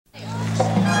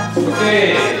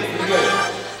Okay, good.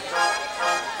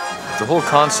 The whole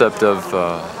concept of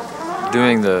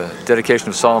doing the dedication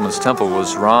of Solomon's temple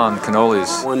was Ron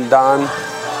Kenoly's. When Don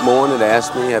Moen had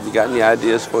asked me, have you got any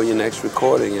ideas for your next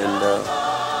recording? And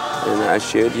I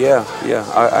shared,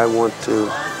 I want to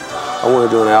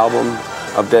do an album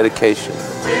of dedication.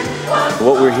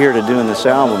 What we're here to do in this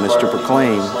album is to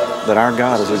proclaim that our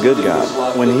God is a good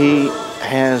God. When He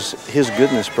has His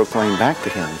goodness proclaimed back to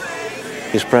Him,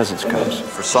 His presence comes.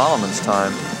 For Solomon's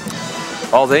time,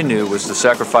 all they knew was the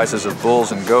sacrifices of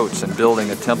bulls and goats and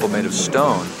building a temple made of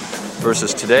stone.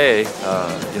 Versus today,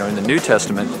 in the New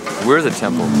Testament, we're the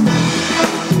temple.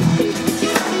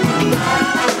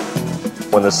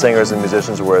 When the singers and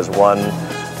musicians were as one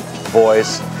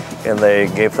voice, and they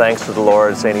gave thanks to the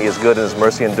Lord, saying He is good and His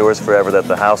mercy endures forever, that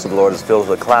the house of the Lord is filled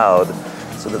with a cloud,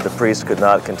 so that the priest could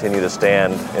not continue to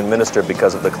stand and minister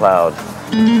because of the cloud.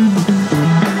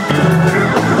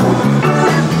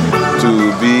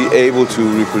 To be able to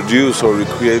reproduce or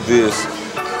recreate this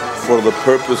for the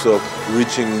purpose of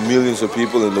reaching millions of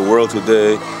people in the world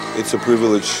today, it's a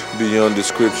privilege beyond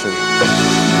description.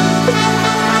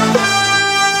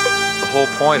 The whole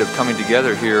point of coming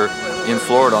together here in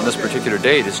Florida on this particular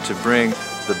date is to bring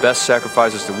the best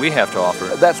sacrifices that we have to offer.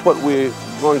 That's what we're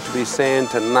going to be saying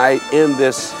tonight in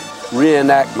this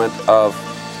reenactment of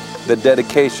the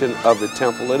dedication of the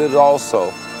temple. It is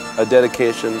also a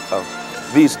dedication of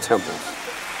these temples.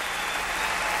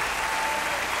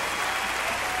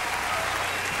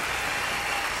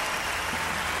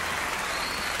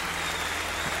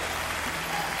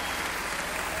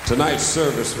 Tonight's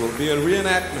service will be a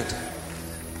reenactment,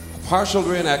 a partial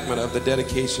reenactment of the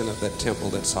dedication of that temple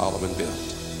that Solomon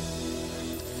built.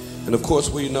 And of course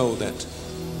we know that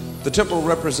the temple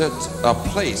represents a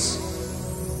place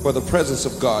where the presence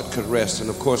of God could rest, and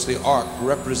of course the ark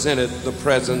represented the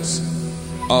presence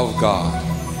of God.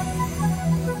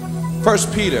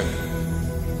 1 Peter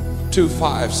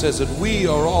 2:5 says that we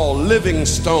are all living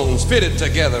stones fitted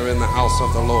together in the house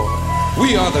of the Lord.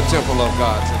 We are the temple of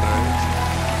God tonight.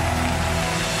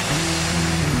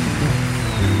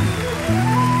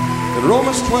 And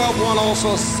Romans 12:1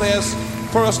 also says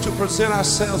for us to present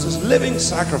ourselves as living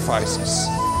sacrifices.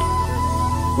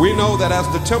 We know that as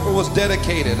the temple was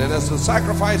dedicated and as the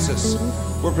sacrifices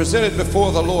were presented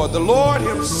before the Lord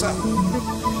Himself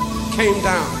came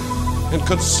down and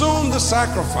consumed the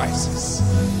sacrifices.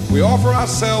 We offer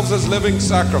ourselves as living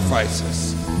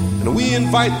sacrifices, and we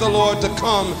invite the Lord to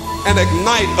come and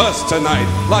ignite us tonight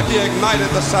like He ignited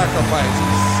the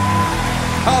sacrifices.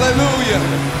 Hallelujah.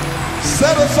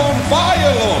 Set us on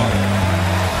fire, Lord,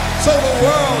 so the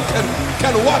world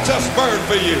can watch us burn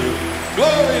for You.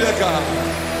 Glory to God.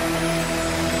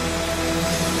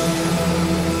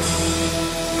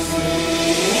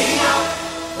 Sing out,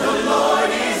 the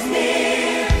Lord is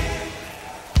near.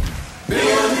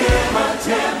 Build Him a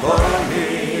temple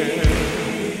here.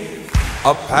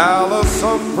 A palace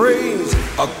of praise,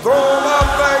 a throne of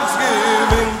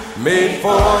thanksgiving, made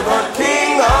for the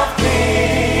King of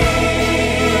Kings.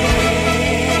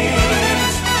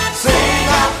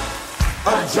 A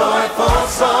joyful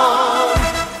song.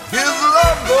 His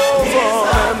love goes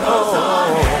on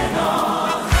and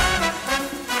on.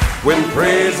 When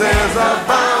praises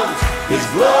abound, His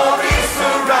glory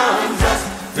surrounds us,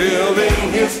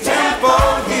 filling His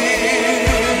temple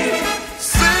here.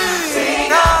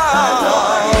 Sing out, the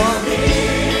Lord is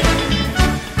near.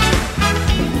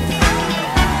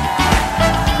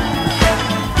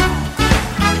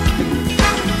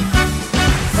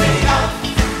 Sing out,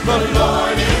 the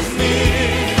Lord is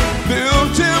near.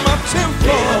 Build Him a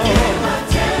temple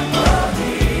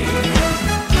here.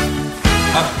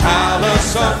 A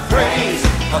palace of praise,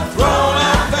 a throne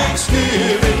of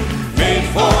thanksgiving, made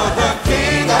for the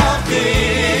King of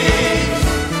Kings.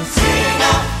 Sing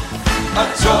out, A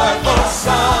joyful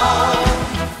song.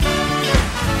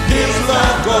 His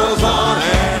love goes on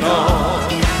and on.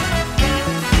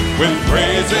 When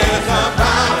praises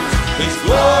abound, His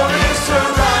glory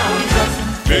surrounds us,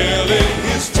 filling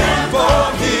His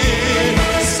temple here.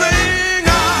 Sing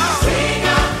out,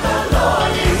 the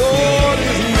Lord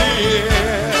is near.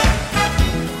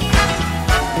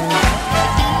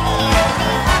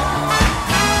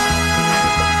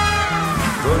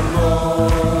 The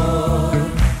Lord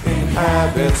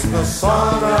inhabits the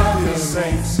song of His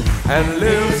saints and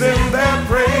lives in their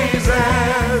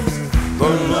praises. The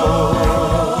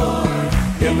Lord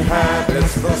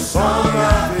inhabits the song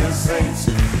of His saints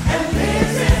and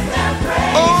lives in their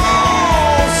praise. Oh,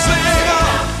 sing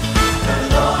out, The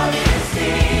Lord is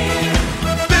near.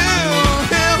 build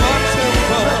Him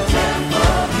a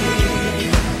temple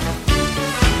here.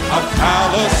 a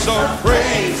palace of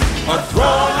praise, a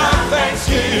throne of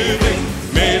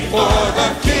before the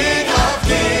King of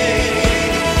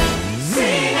Kings.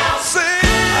 Sing out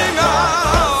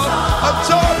a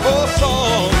joyful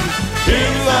song.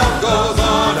 His love goes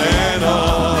on and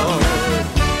on.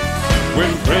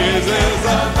 When praises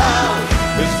abound,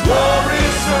 His glory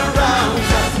surrounds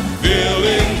us,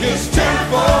 filling His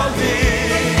temple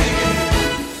here.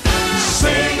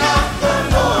 Sing out, the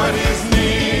Lord is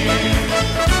near.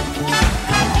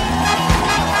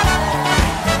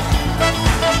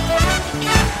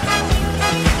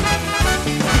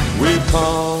 We've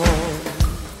come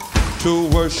to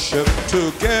worship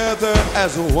together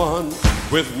as one,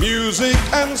 with music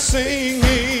and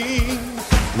singing.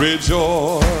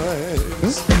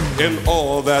 Rejoice in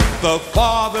all that the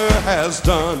Father has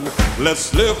done.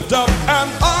 Let's lift up an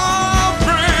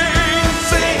offering.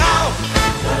 Sing out,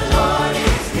 the Lord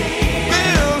is near.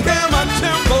 Build Him a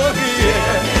temple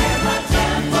here.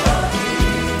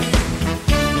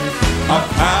 A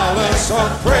palace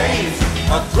of praise,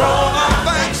 a throne of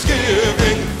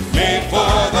thanksgiving, made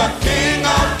for the King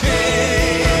of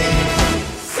Kings.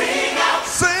 Sing out,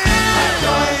 sing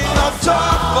a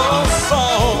joyful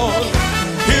song.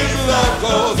 His love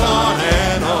goes on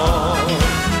and on.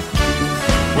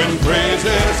 When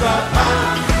praises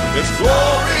abound, His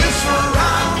glory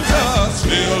surrounds us,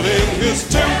 filling His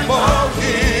temple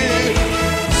here.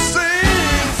 Sing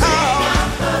out,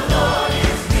 the Lord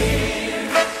is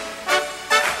near.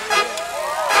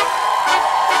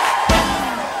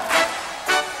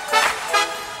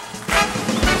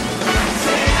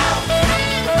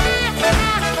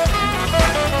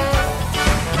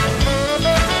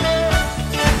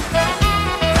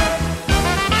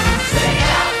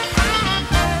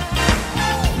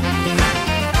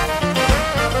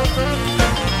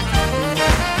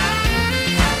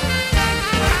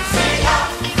 Sing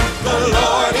out. The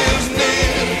Lord is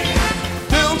near.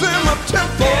 Build Him a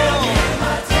temple.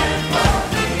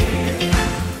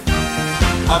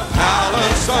 A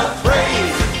palace of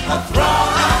praise, a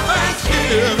throne of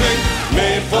thanksgiving,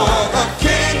 made for the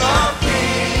King of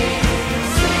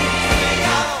Kings. Sing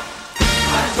out a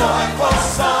joyful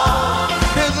song.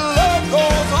 His love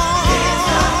goes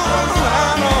on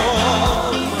and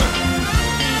on.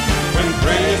 When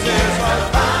praises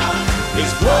abound,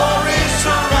 His glory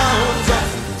surrounds us,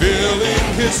 filling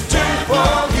His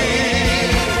temple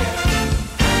here.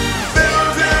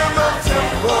 Build Him a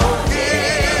temple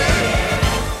here.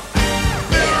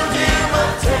 Build Him a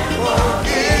temple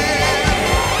here.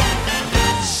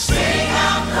 Sing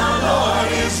out, the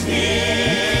Lord is near.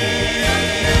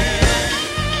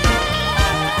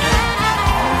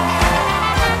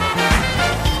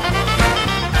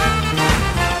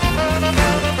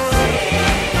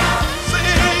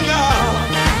 Sing out.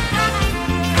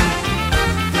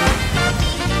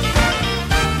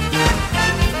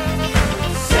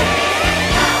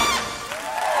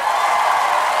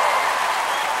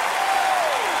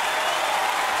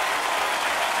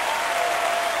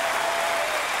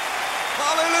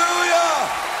 Hallelujah!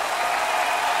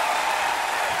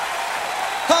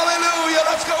 Hallelujah!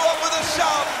 Let's go up with a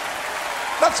shout.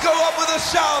 Let's go up with a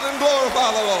shout and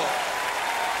glorify the Lord.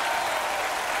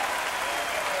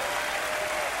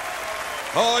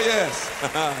 Oh, yes.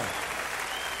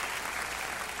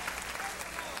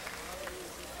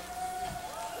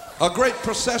 A great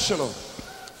processional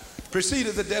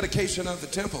preceded the dedication of the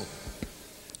temple.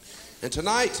 And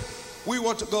tonight, we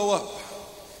want to go up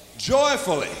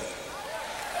joyfully.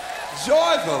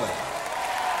 Joyfully.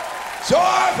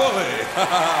 Joyfully.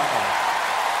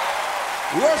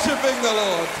 Worshiping the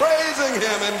Lord, praising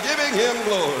Him and giving Him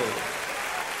glory.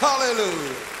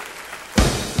 Hallelujah.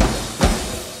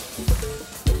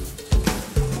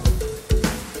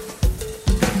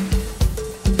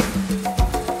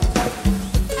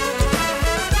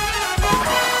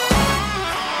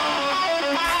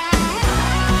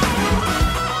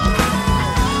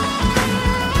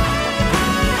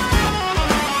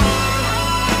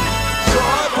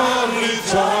 Joyfully,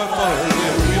 joyfully,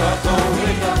 we are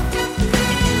going up.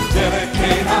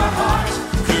 Dedicate our hearts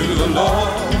to the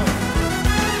Lord.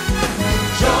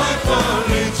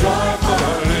 Joyfully,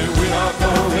 joyfully, we are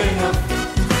going up.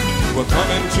 We're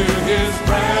coming to His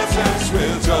presence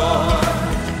with joy.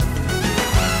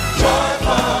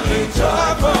 Joyfully,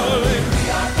 joyfully, we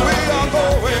are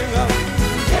going up.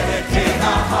 Dedicate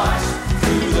our hearts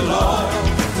to the Lord.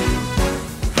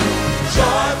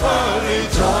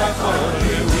 Joyfully,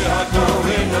 joyfully, we are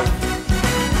going up.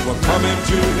 We're coming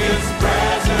to His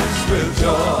presence with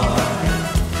joy.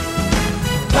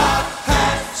 God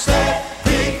has said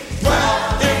He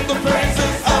dwells in the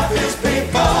praises of His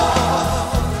people.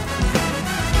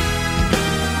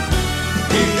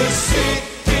 He is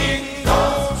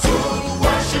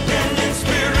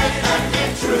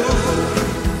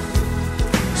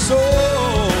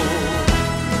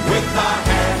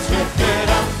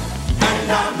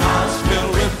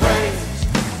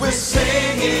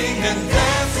and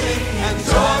dancing and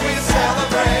joy we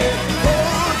celebrate. Oh,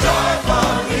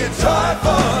 joyfully,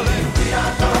 joyfully, we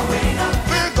are going up.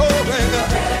 We're going up.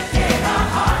 Dedicate our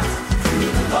hearts to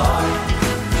the Lord.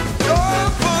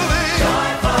 Joyfully,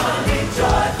 joyfully,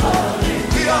 joyfully,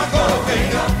 we are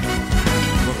going up.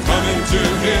 We're coming to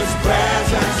His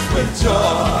presence with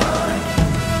joy.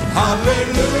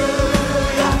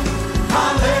 Hallelujah,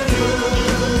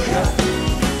 hallelujah.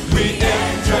 We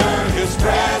enter His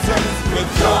presence with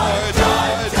joy,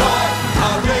 joy, joy.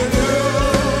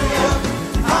 Hallelujah,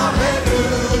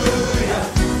 hallelujah.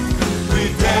 We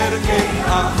dedicate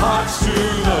our hearts to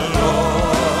the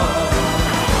Lord.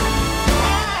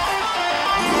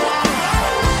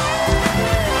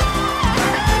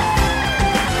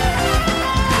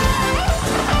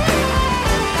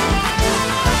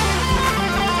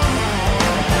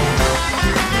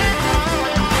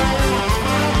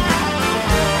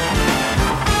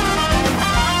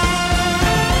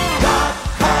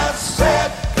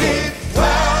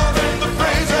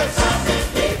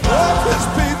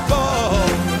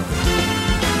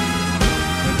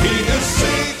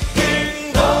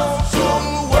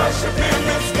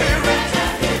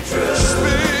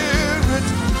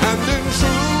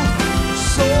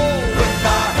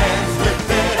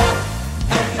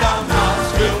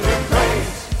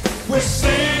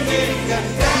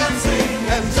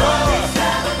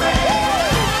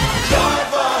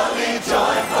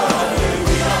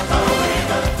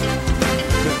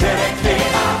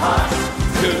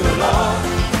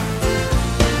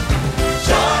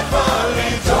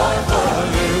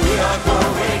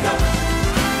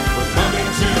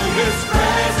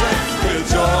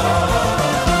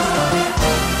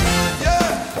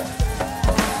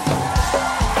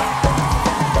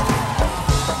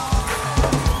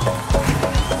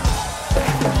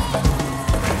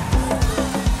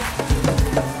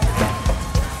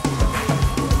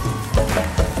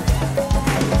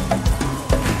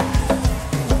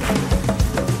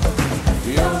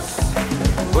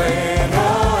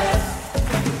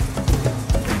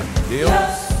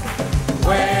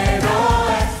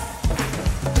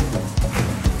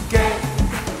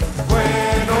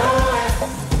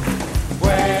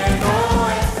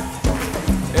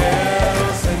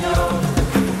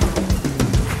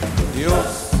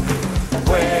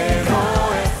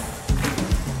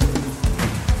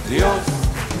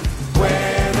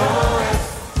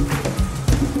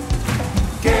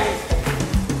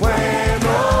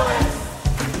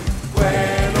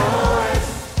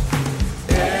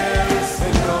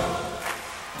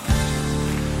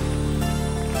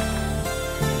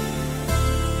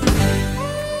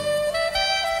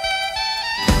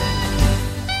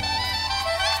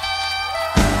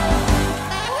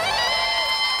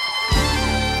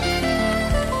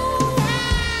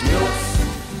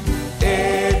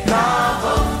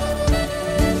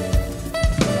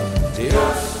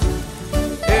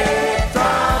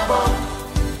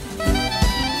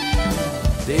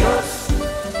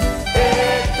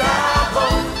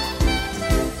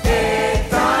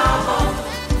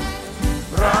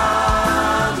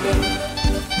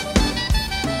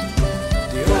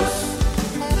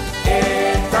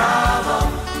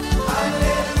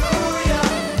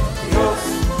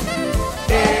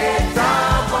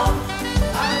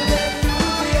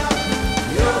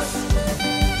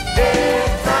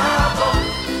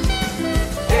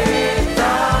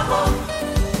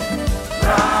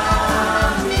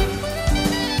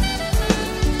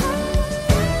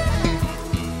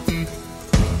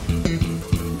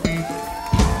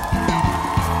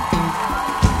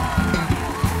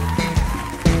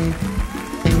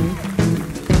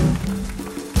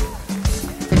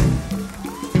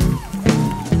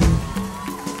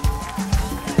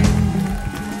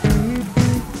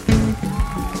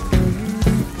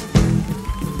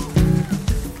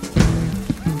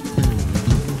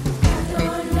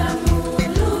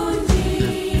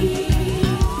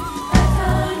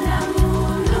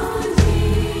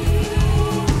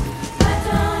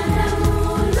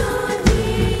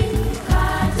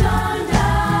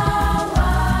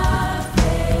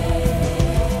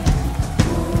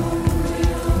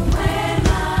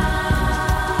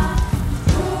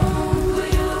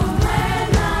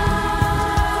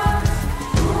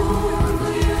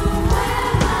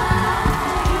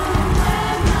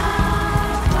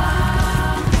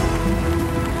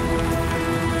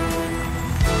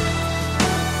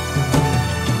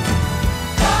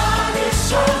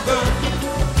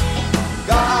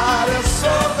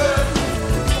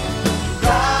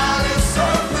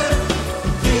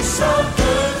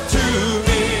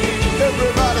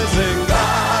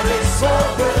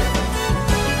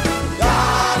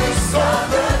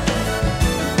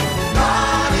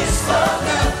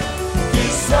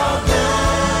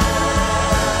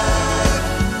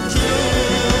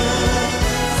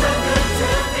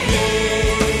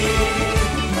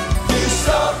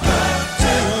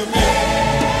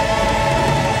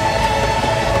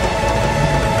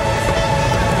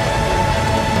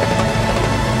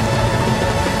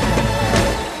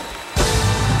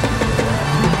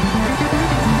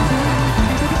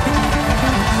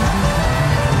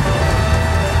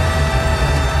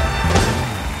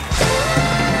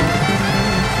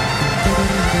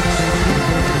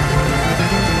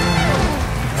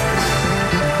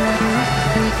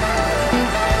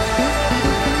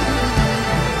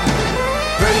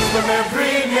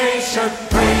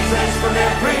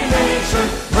 every nation,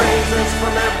 praises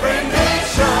from every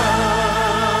nation.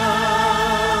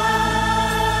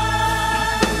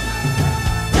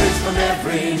 Praise from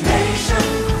every nation,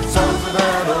 songs of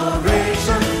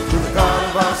adoration to the God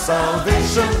of our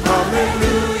salvation.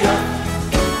 Hallelujah.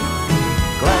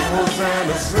 Glad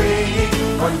hosannas ringing,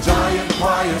 one giant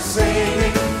choir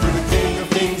singing, to the King of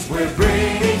Kings we're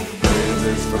bringing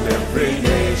praises from every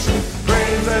nation,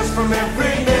 praises from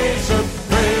every nation,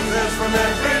 praises from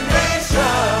every nation.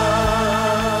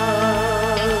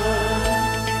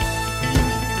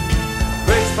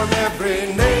 Praise from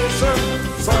every nation,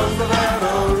 songs of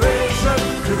adoration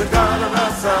to the God of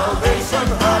our salvation.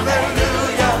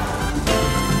 Hallelujah.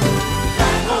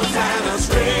 Glad hosannas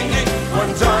ringing,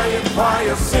 one giant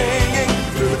choir singing,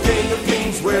 to the King of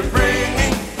Kings we're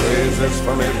bringing praises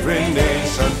from every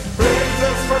nation,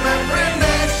 praises from every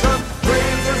nation,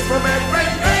 praises from every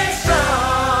nation.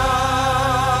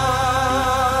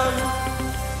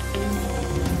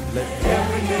 Let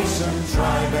every nation,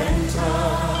 tribe and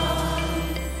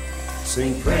tongue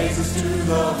sing praises to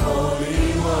the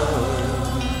Holy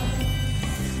One.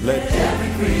 Let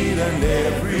every creed and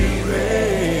every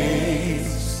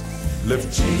race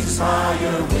lift Jesus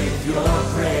higher with your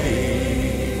praise.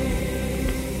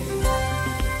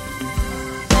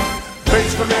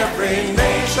 Praise from every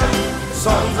nation,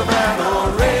 songs of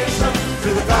adoration to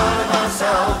the God of our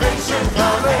salvation.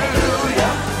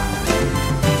 Hallelujah.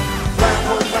 Glad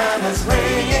hosannas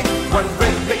ringing, one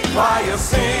great big choir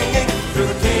singing, to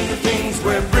the King of Kings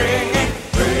we're bringing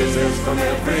praises from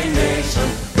every nation,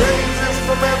 praises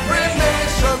from every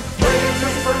nation,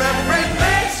 praises from every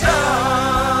nation.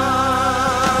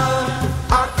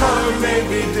 Our color may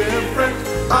be different,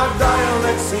 our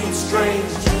dialect seems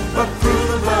strange, but through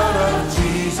the blood of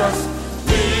Jesus,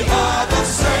 we are the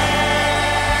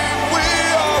same. We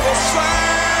are the same.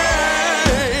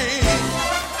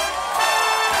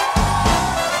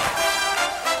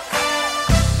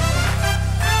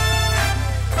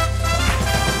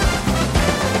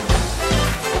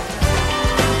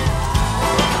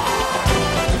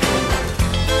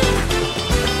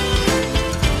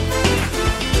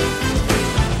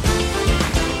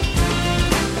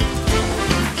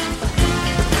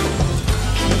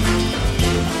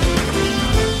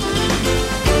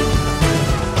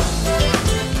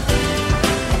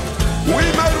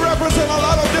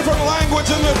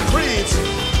 In the creeds,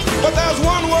 but there's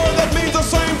one word that means the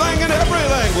same thing in every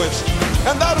language,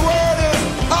 and that word is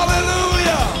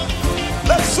hallelujah.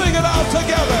 Let's sing it out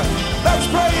together. Let's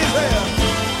praise him.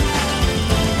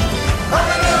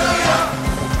 Hallelujah,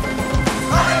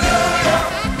 hallelujah,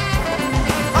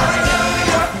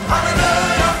 hallelujah,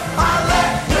 hallelujah,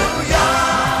 hallelujah,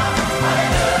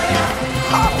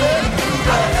 hallelujah,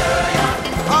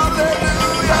 hallelujah,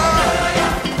 hallelujah.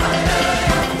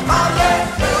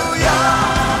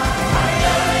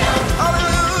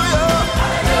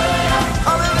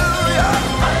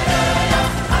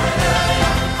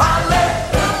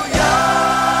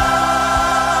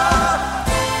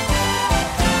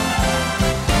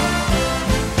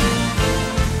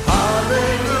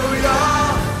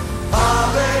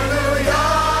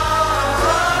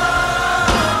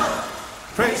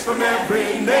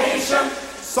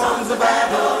 Songs of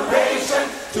adoration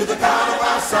to the God of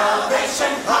our salvation.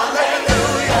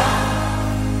 Hallelujah,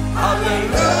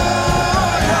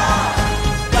 hallelujah.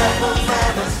 Glad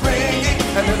hosannas ringing,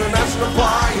 an international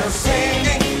choir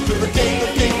singing, to the King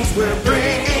of Kings we're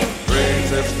bringing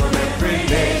praises from every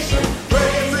nation,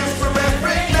 praises from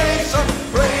every nation,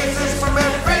 praises from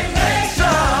every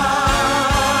nation.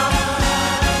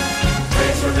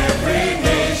 Praise from every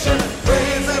nation,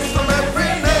 praises from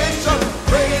every nation,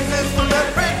 praises from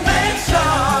every nation.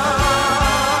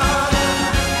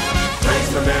 Praise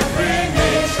from every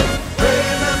nation,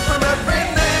 praises from every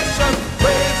nation,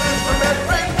 praises from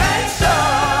every nation.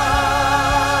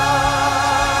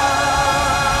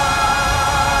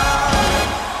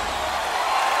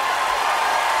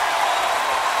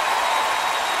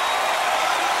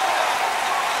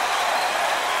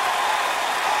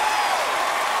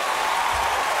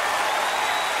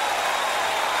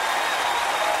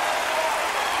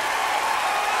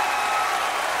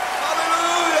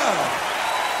 Hallelujah.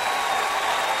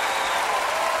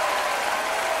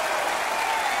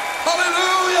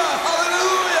 Hallelujah,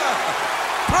 hallelujah.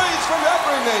 Praise from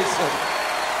every nation.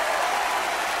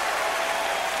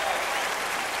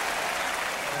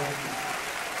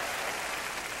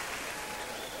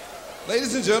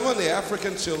 Ladies and gentlemen, the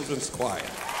African Children's Choir.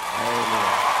 Amen.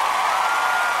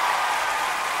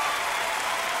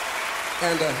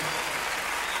 And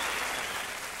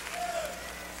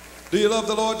do you love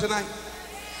the Lord tonight?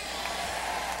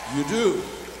 You do.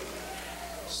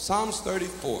 Psalms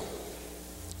 34.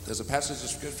 There's a passage of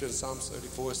scripture in Psalms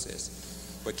 34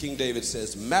 says, where King David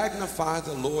says, magnify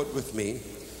the Lord with me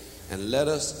and let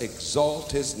us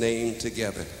exalt his name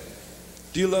together.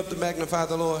 Do you love to magnify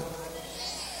the Lord?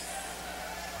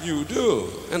 You do.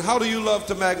 And how do you love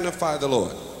to magnify the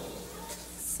Lord?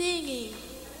 Singing.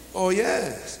 Oh,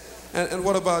 yes. And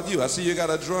what about you? I see you got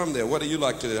a drum there. What do you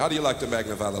like to do? How do you like to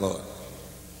magnify the Lord?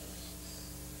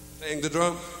 Playing the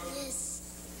drum? Yes.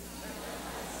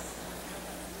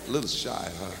 A little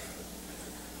shy, huh?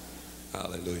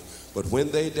 Hallelujah. But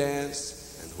when they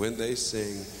dance and when they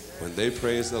sing, when they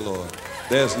praise the Lord,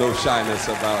 there's no shyness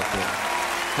about them.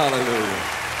 Hallelujah.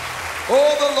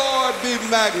 Oh, the Lord be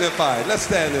magnified. Let's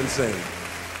stand and sing.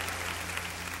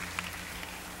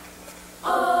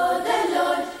 Oh, the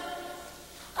Lord.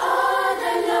 Oh,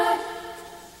 the Lord.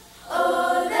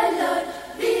 Oh, the Lord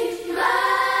be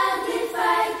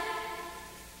magnified.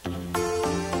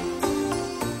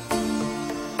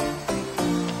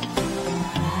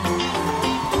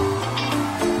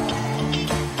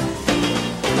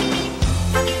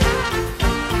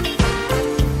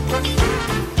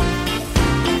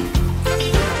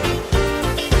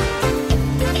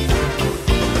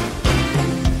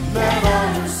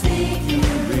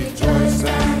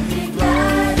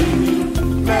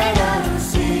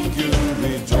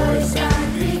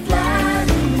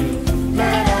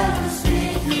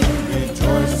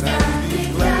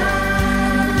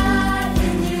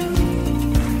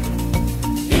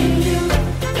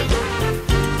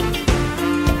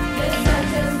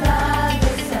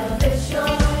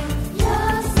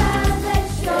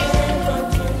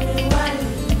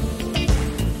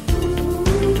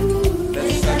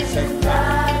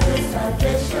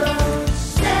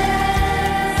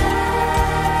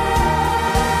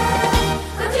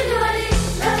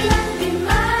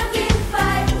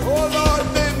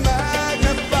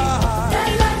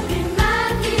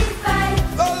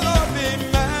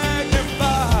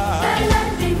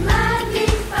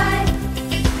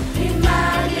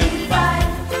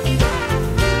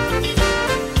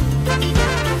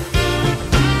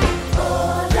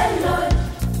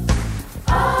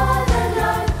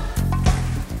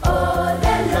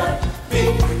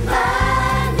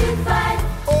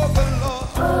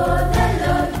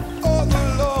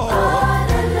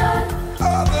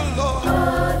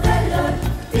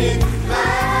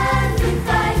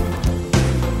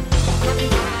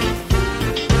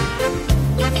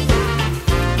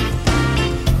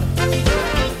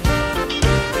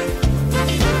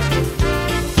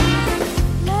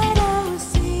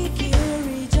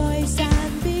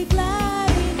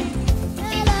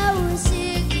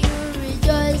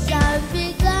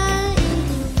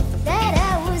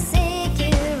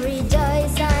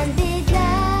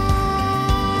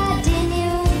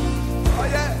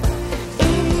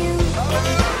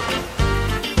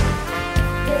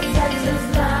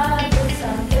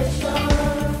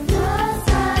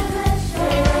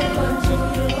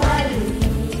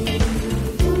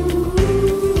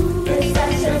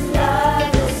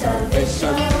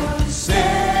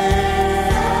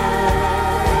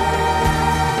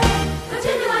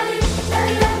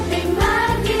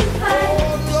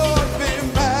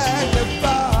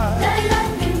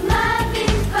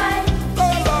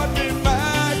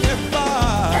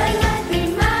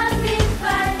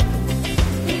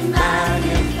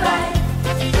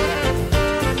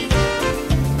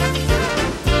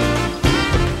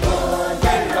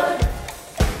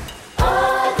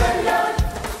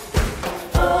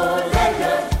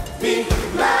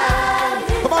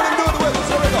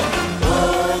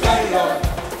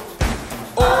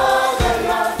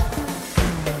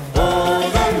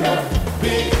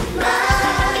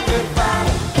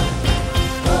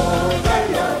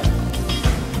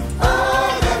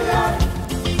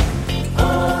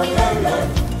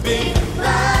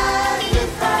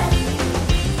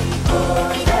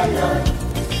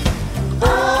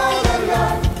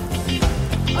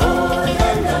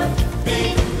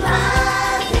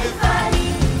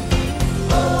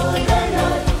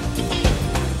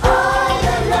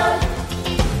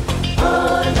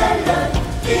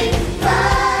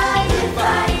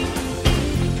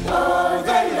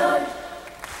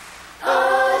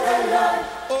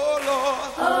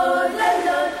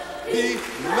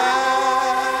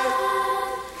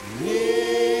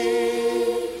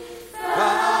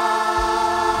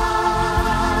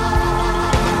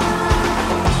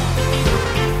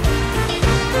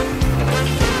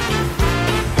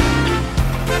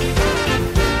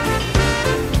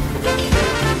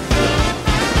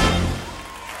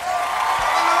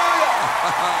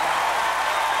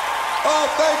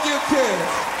 Thank you,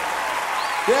 kids.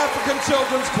 The African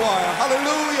Children's Choir.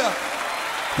 Hallelujah.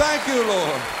 Thank you,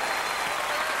 Lord.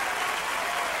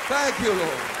 Thank you,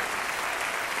 Lord.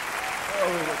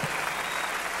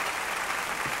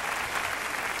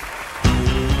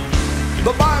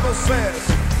 The Bible says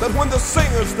that when the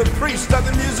singers, the priests, and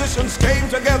the musicians came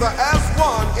together as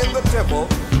one in the temple,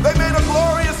 they made a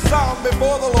glorious sound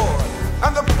before the Lord,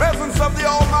 and the presence of the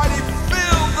Almighty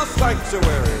filled the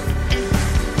sanctuary.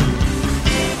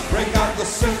 Bring out the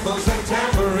cymbals and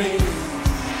tambourines.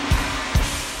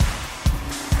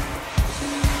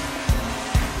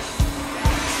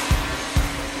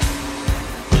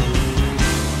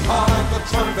 Call out the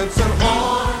trumpets and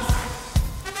horns.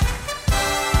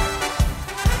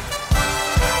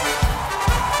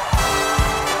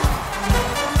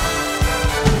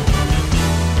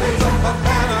 Raise up a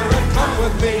banner and come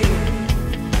with me.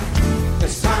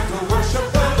 It's time to worship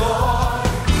the Lord.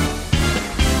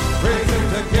 Praise Him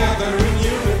together in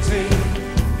unity.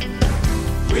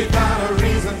 We've got a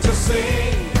reason to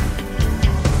sing.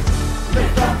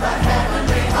 Lift up the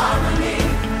heavenly harmony.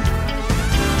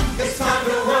 It's time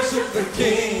to worship the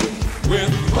King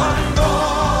with one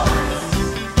voice.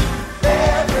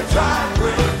 Every tribe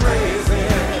will praise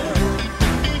Him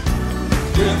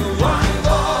with one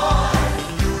voice.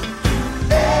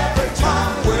 Every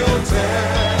tongue will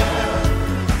tell,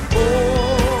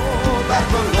 oh, that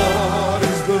the Lord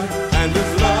is good and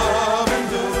His love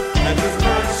endures and His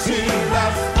mercy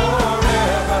lasts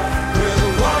forever. With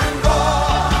one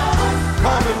voice,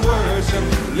 come and worship,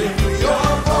 lift your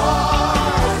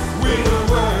voice. We will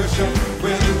worship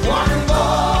with one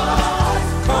voice.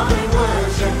 Come and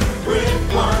worship with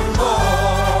one voice.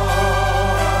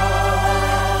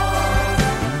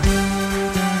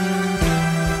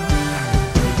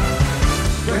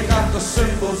 Bring out the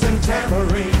cymbals and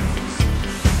tambourines.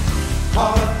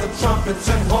 Call up the trumpets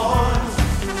and horns.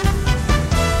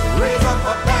 Raise up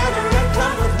a banner and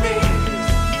come with me.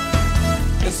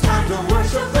 It's time to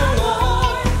worship the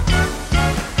Lord.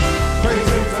 Praise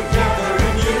Him together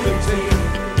in unity.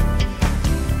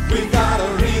 We got a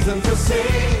reason to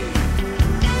sing.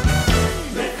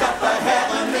 Lift up the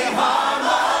heavenly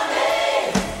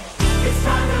harmony. It's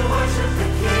time to worship the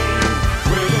King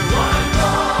with one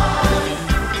voice.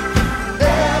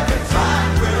 Every time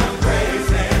we'll praise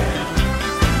Him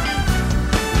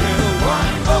with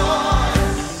one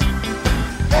voice.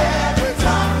 Every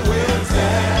time we'll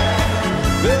tell,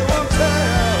 they will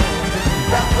tell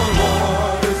that the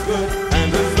Lord is good and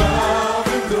His love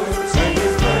endures and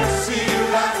His mercy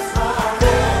lasts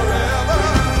forever.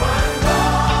 One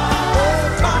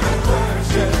voice, come and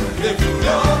worship, lift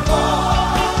your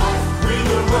voice. We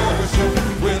will worship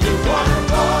with one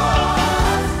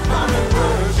voice. Come and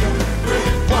worship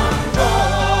with one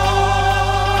voice.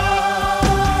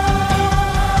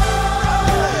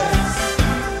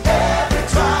 Every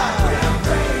tribe will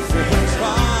praise Him.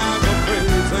 Tribe will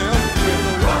praise Him with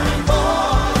one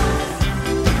voice.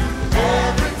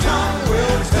 Every tongue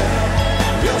will tell,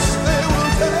 yes, they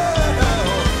will tell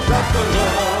that the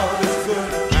Lord is good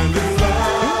and His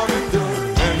love endures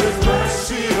and His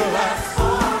mercy lasts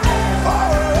forever.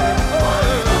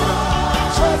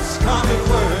 Just come and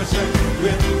worship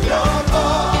with your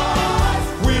voice.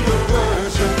 We will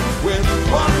worship with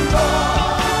one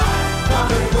voice.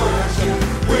 Come and worship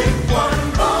with one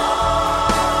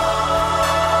voice.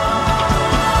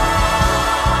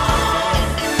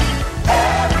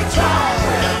 Every tribe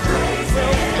will praise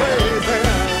Him.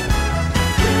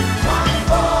 With one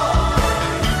voice.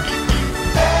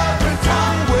 Every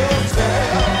tongue will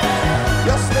tell,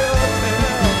 yes, they'll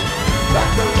tell that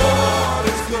the Lord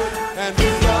is good and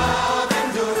His love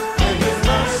endures and His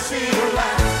mercy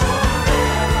lasts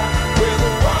forever. With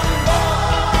one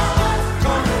voice,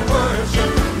 come and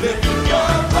worship, lift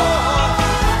your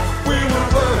voice. We will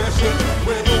worship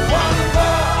with one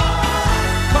voice.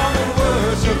 Come and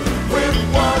worship with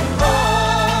one voice.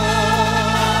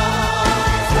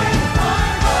 With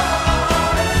one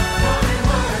voice, come and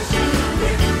worship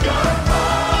with your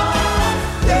voice.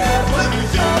 Yeah,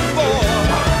 lift your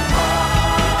voice.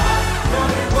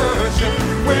 Come and worship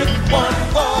with one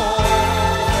voice.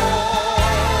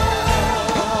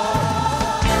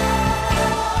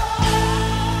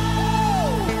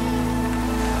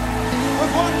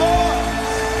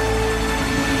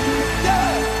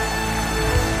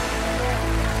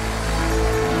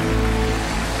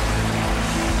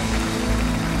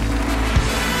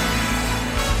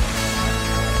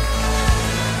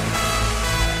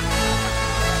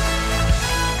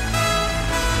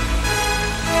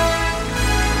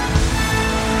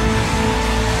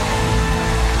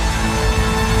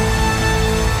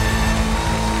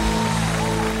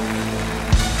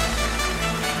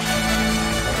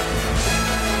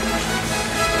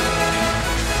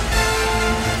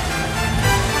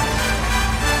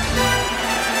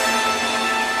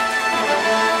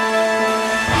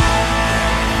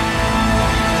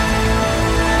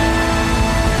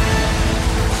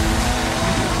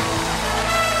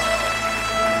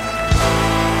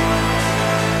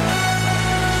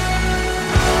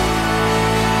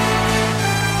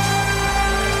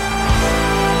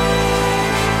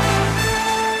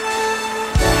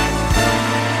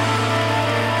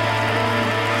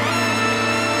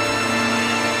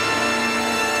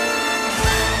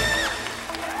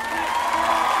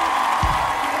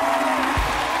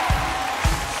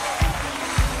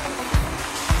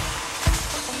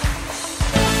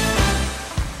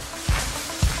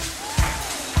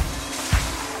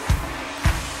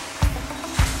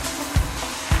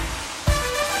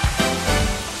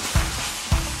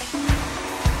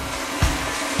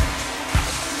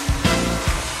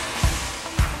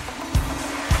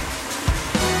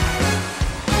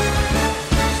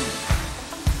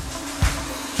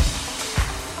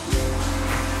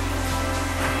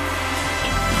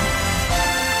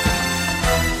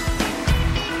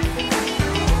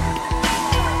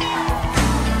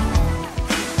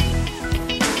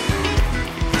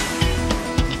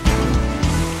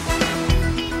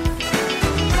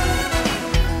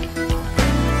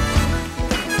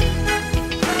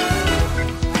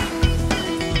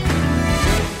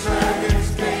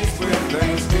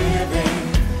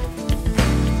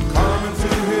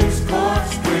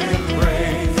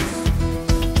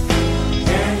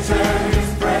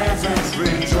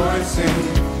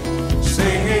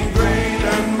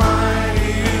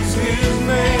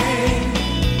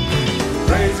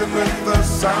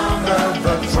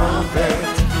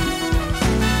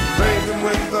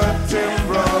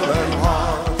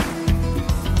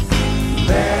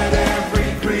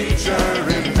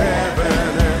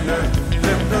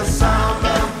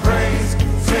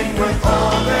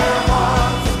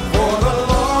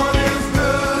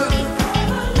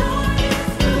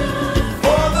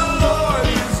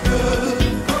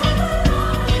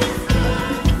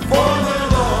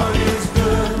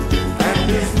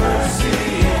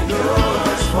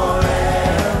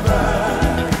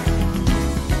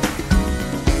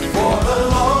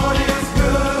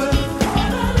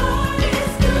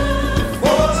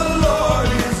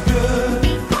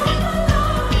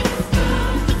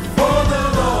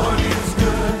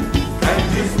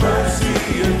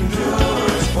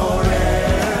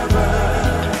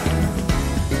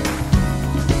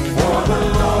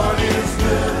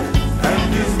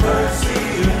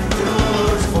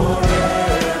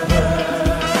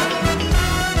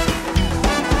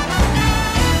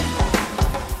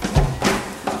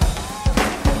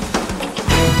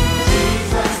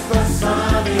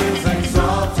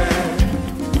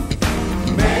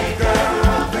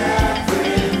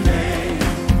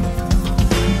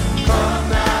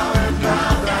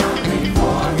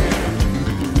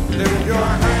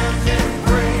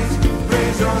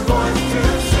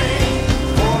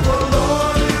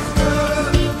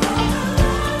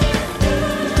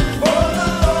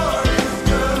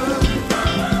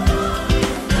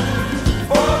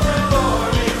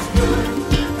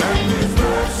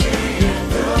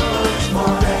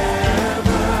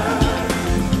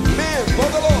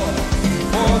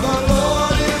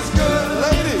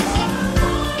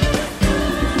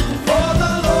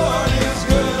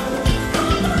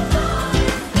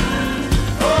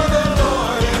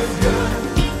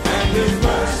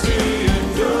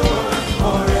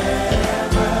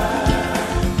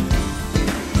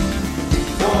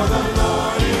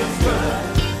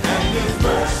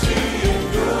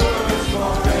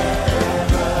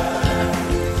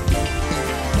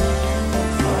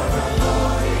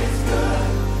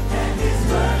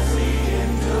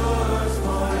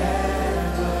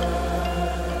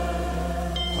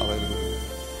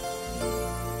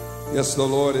 Yes, the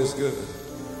Lord is good.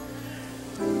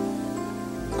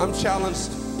 I'm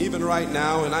challenged even right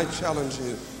now, and I challenge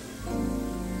you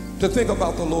to think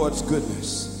about the Lord's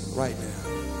goodness right now.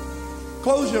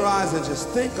 Close your eyes and just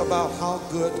think about how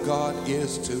good God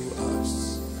is to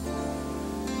us.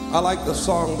 I like the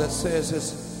song that says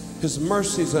His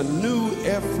mercies are new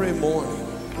every morning.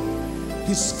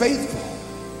 He's faithful.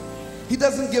 He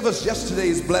doesn't give us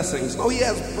yesterday's blessings. No, He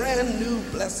has brand new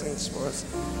blessings for us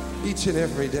each and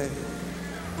every day.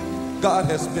 God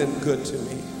has been good to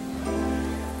me.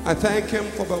 I thank Him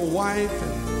for my wife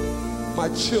and my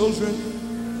children.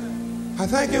 I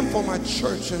thank Him for my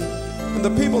church and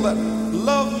the people that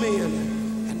love me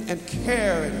and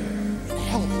care and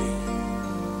help me.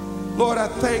 Lord, I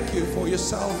thank You for Your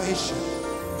salvation.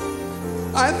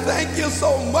 I thank You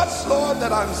so much, Lord,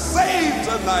 that I'm saved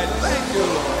tonight. Thank You,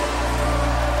 Lord.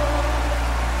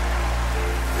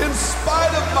 In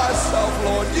spite of myself,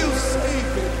 Lord, You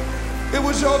saved me. It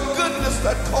was Your goodness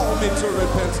that called me to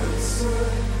repentance.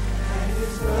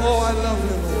 Oh, I love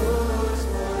You,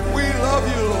 Lord. We love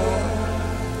You, Lord.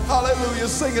 Hallelujah.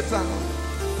 Sing it down.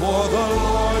 For the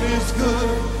Lord is good,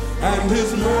 and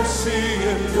His mercy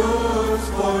endures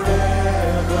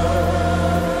forever.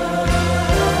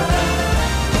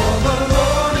 For the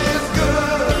Lord is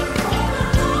good.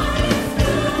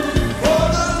 For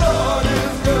the Lord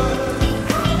is good.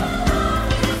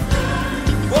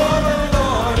 For the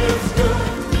Lord is good,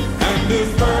 and His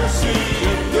mercy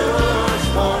endures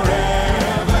forever.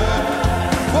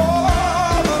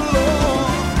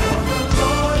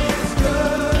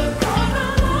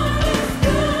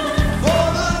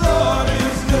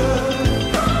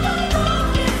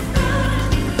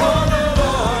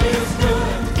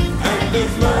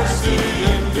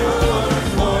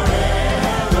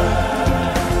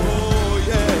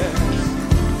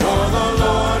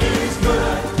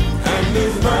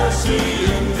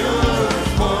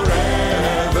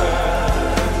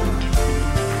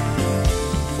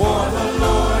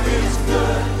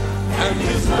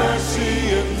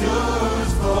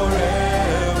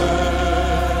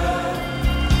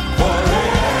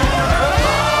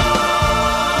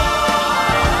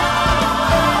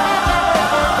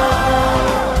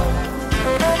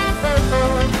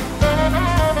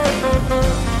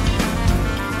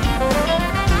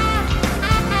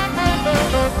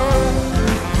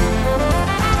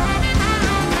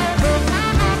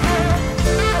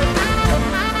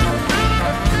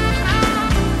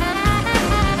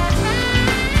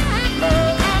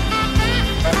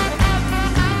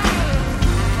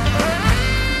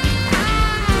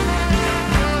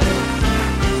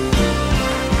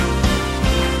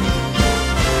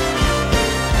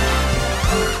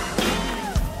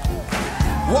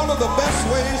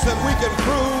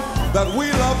 That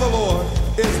we love the Lord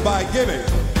is by giving.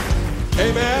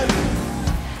 Amen.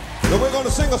 So we're going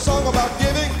to sing a song about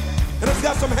giving, and it's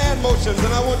got some hand motions,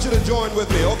 and I want you to join with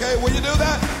me, okay? Will you do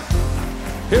that?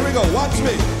 Here we go. Watch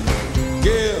me.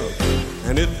 Give,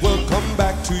 and it will come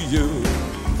back to you.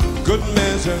 Good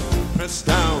measure, pressed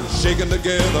down, shaken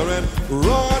together, and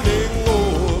running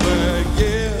over.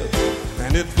 Give,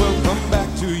 and it will come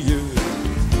back to you.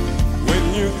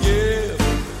 When you give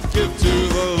to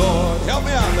the Lord. Help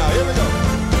me out now. Here we go.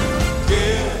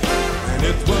 Give, and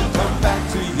it will come back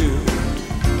to you.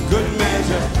 Good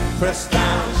measure, pressed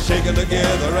down, shaken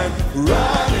together, and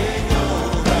running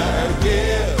over.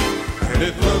 Give, and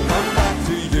it will come back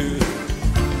to you.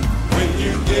 When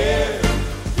you give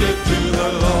to the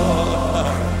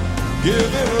Lord.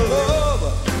 Give in love,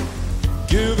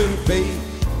 give in faith,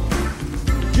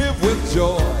 give with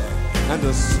joy, and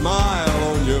a smile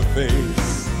on your face.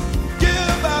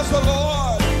 As the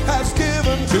Lord has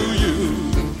given to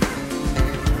you.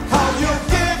 How you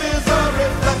give is a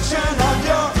reflection of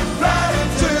your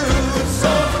gratitude.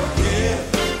 So give,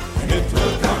 and it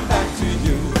will come back to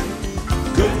you.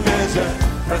 Good measure,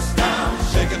 pressed down,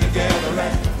 shaken together,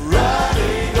 and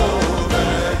running over.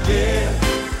 Give,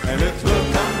 and it will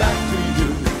come back to you.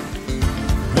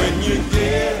 When you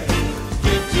give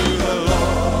to the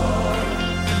Lord.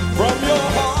 From your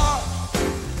heart,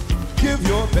 give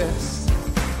your best.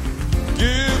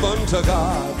 Give unto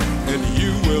God, and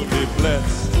you will be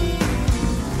blessed.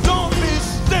 Don't be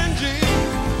stingy,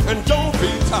 and don't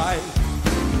be tight.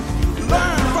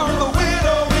 Learn from the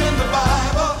widow in the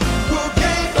Bible who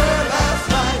gave her last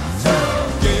night. So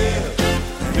give,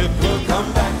 and it will come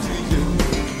back to you.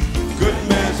 Good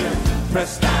measure,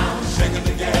 pressed down, shaken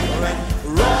together, and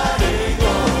running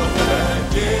over.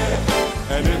 Give,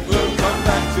 and it will come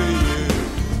back to you.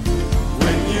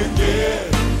 When you give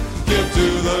to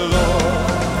the Lord.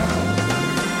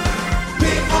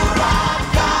 People of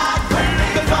God, when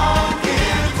they don't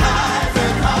give tithes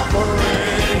and offerings.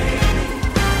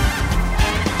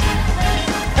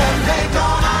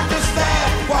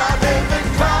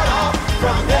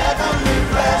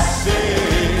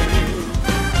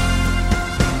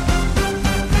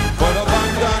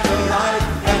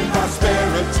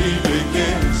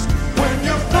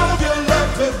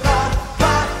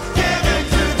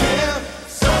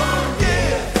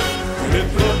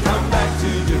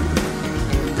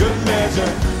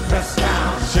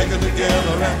 shaking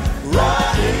together and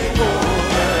running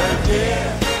over again.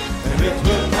 And it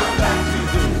will come back to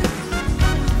you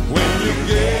when you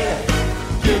give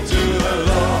to the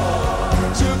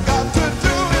Lord. You got to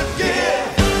do it again,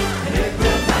 and it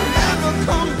will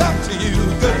come back to you.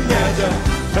 Good measure,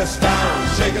 pressed down,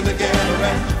 shaking together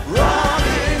and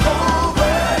running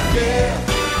over again.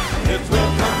 And it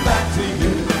will come back to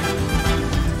you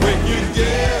when you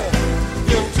give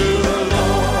to the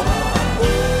Lord. Oh,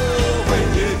 when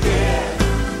you give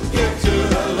to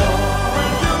the Lord.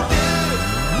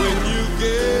 When you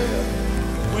give,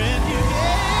 when you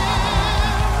give,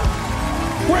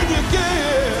 when you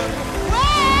give,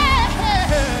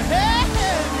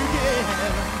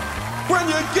 when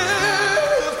you give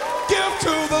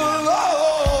to the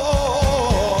Lord.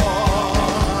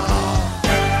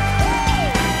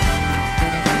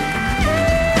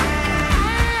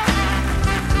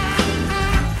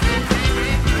 When you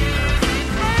give, give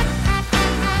to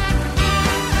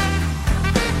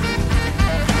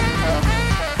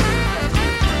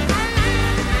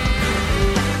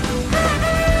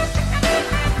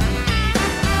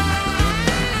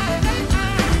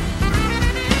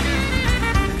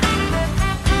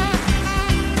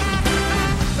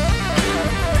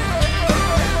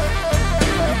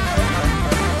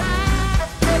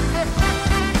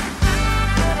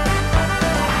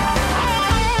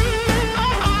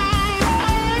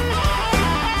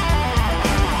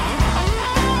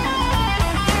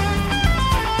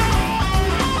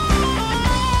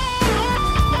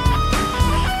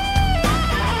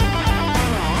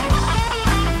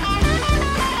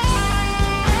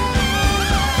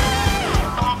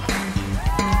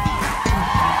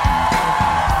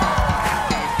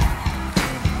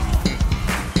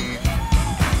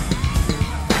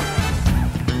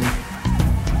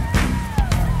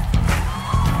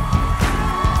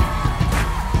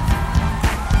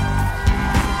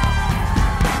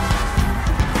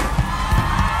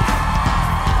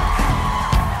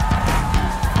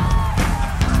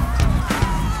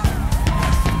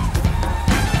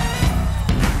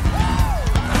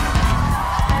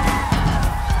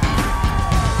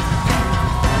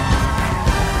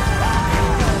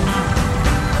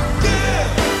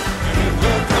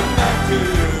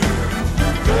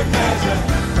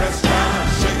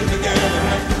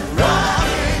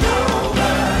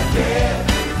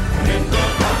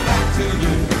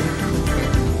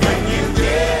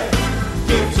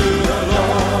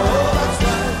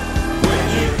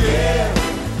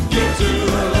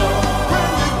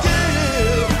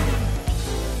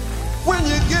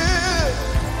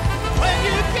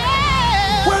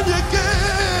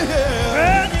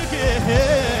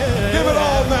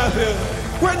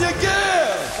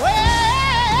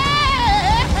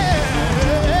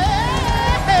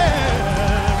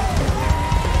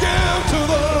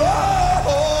the Lord.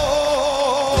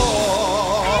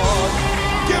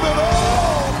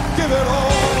 Give it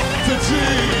all to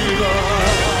Jesus.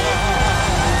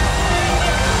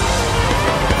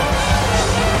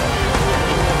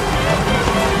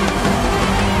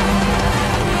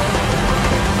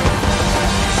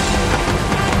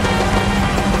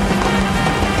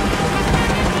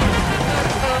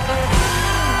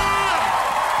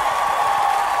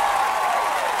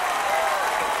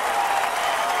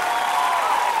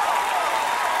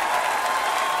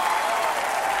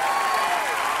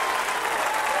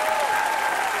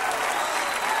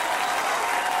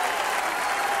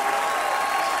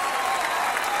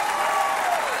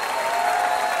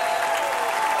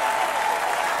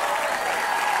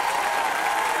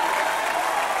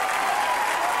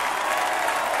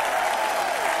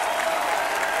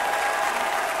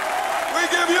 We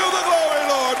give you the glory,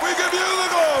 Lord. We give you the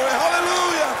glory.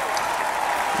 Hallelujah.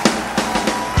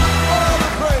 All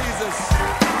the praises.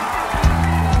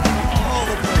 All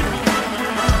the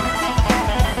praises.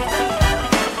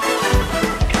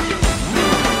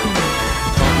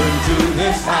 Come into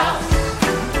this house.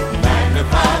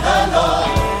 Magnify the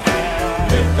Lord.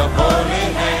 Lift up holy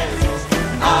hands.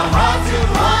 Our hearts in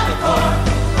one accord.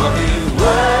 For He's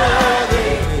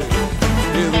worthy.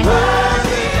 He's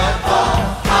worthy of all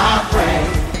our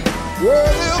praise.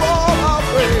 Worthy of all our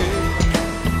praise.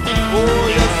 Oh,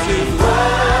 yes, He's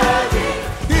worthy.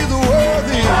 He's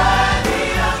worthy. Worthy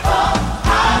of all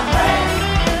our praise.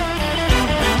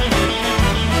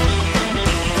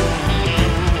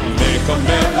 Make a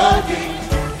melody,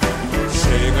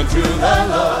 sing unto the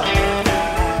Lord.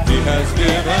 He has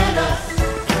given us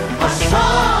a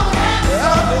song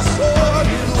and a sword.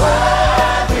 He's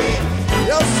worthy.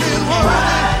 Yes, He's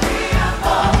worthy.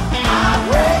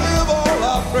 Worthy of all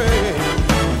our praise.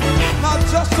 Not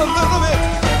just a little bit,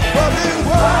 but He's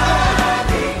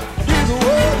worthy. He's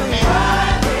worthy.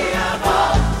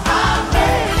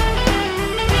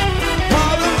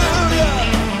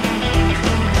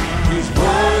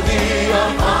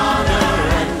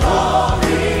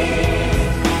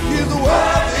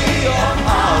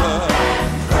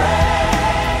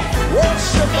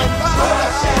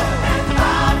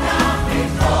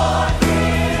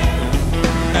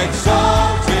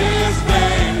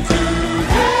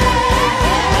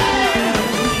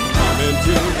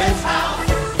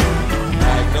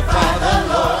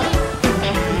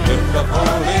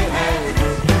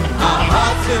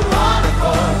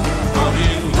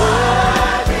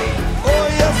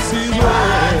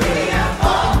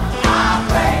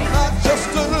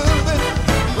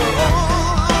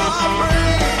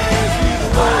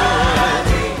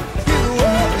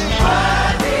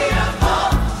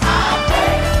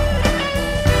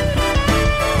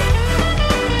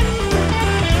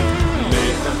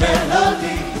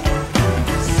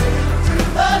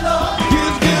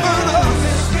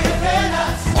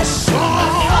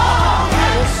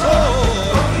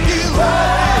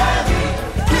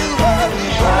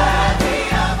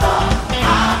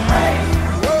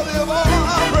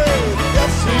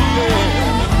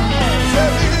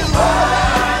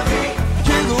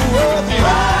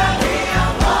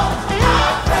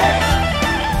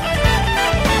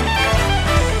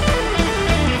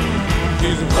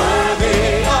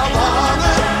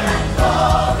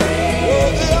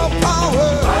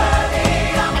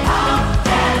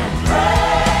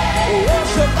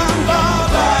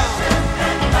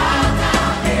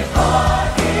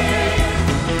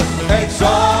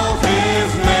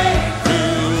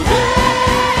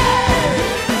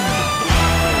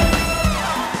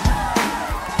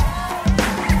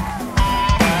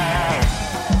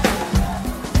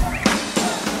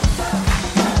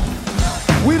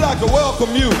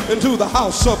 into the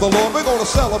house of the Lord. We're going to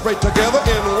celebrate together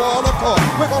in one accord.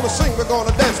 We're going to sing, we're going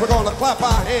to dance, we're going to clap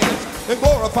our hands and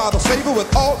glorify the Savior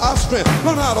with all our strength.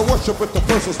 Learn how to worship with the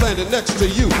person standing next to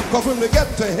you, because when we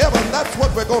get to heaven, that's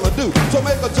what we're going to do. So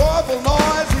make a joyful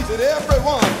noise, each and every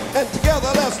one, and together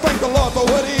let's thank the Lord for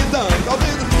what he's done, because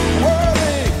he's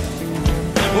worthy.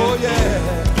 Oh yeah.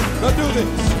 Now do this.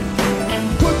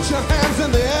 Put your hands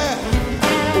in the air,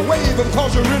 wave them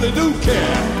because you really do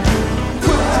care.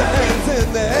 Put your hands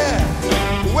in the air,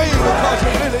 wave them because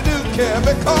you really do care,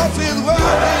 because he's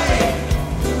worthy.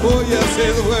 Oh yes,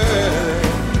 he's worthy.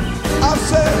 I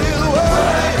said he's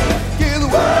worthy, he's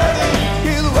worthy,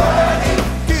 he's worthy,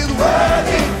 he's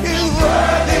worthy, he's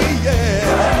worthy, yeah.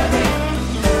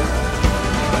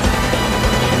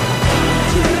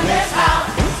 To this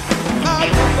house,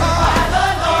 Magnify the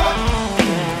Lord,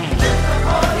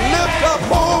 lift up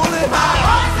holy my high.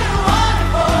 voice is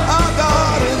wonderful, Our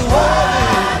God is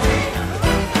worthy.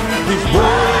 He's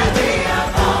worthy.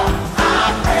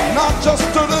 Not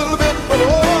just a little bit, but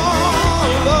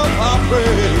all of our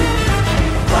praise.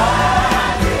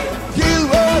 He's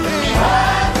worthy.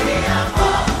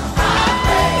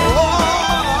 All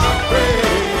our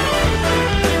praise.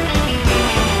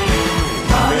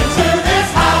 come into this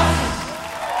house.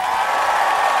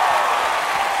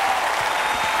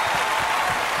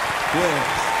 Yes.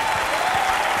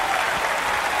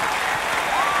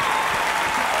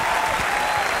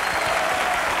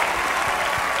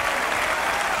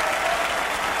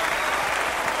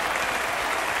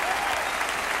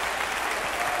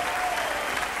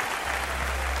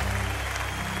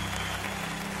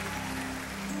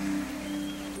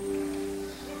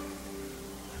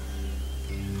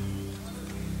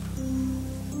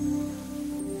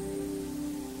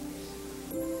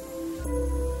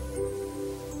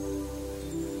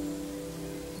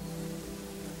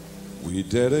 We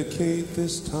dedicate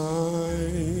this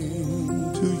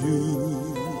time to you.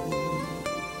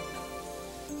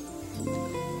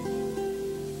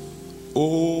 Oh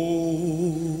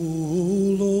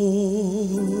Lord,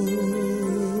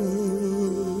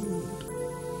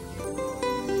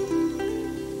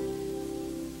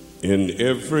 in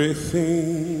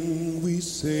everything we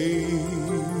say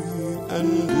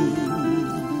and do,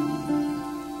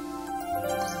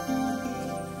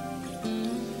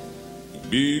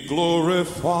 be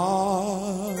glorified.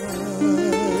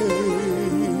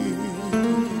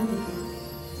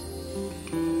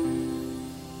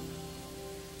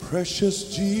 Precious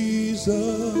Jesus,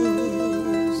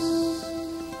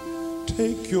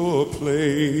 take your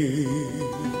place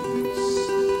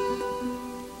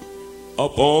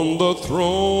upon the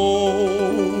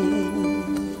throne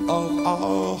of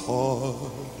our hearts.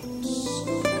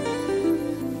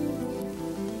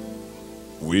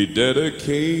 We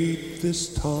dedicate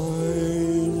this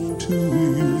time to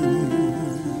you,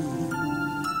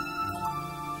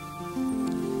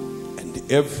 and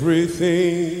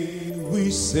everything we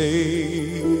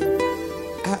say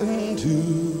and do,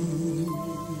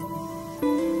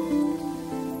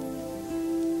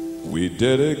 we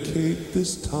dedicate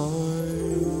this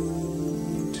time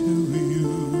to you.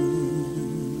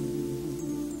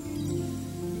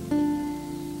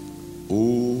 Oh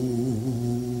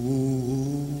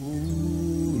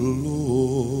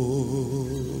Lord,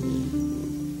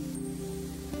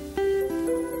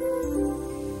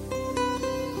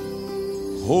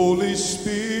 Holy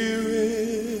Spirit,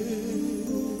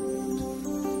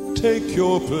 take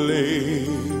your place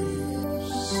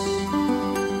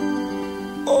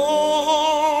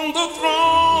on the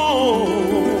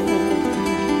throne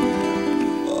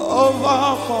of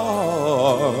our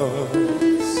hearts.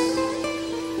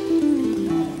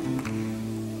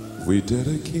 We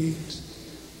dedicate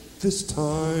this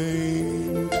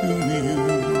time to you,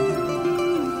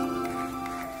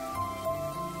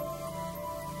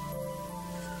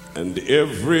 and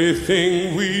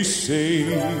everything we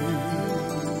say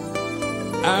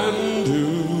and do,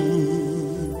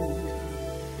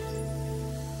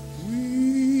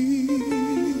 we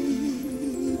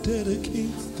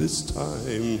dedicate this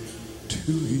time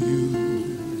to you.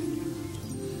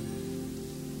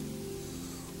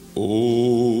 Oh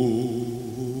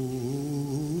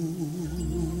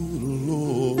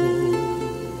Lord,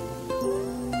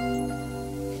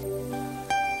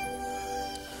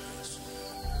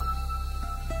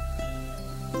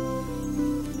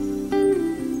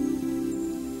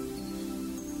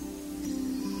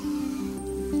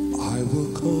 I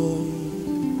will come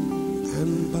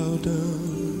and bow down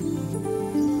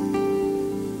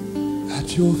at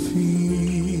your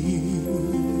feet,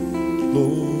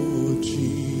 Lord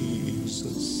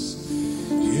Jesus.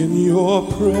 In your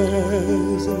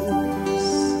presence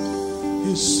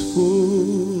is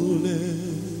fullness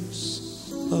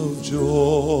of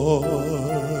joy.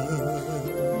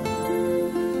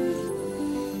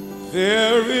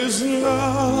 There is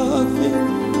nothing,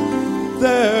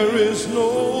 there is no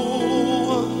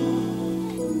one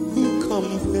who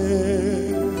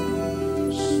compares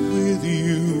with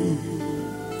you.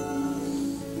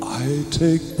 I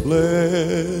take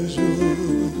pleasure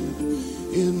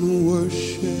in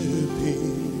worshiping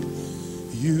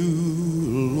you,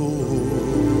 Lord.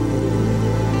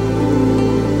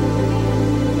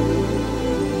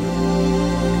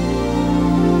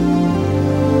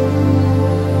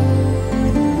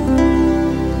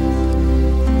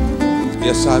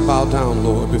 Yes, I bow down,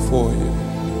 Lord, before you.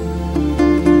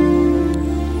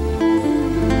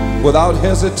 Without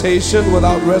hesitation,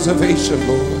 without reservation,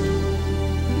 Lord.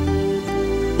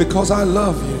 Because I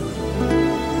love you.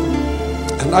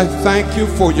 And I thank you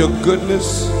for your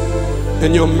goodness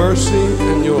and your mercy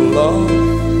and your love.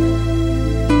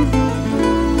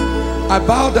 I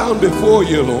bow down before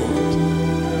you, Lord.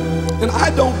 And I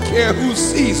don't care who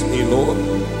sees me, Lord.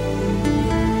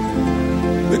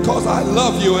 Because I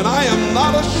love you and I am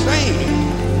not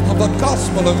ashamed of the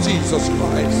gospel of Jesus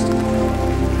Christ.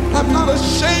 I'm not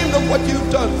ashamed of what you've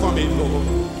done for me, Lord.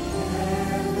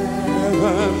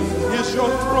 Heaven is your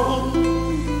throne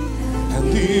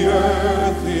and the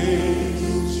earth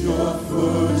is your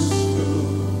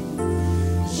footstool.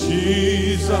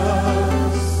 Jesus,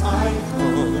 I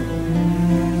come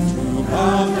to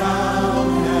bow down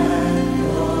at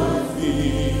your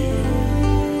feet.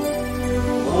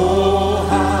 Oh,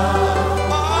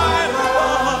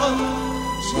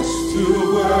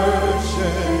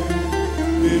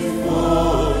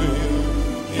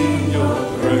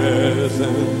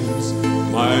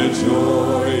 my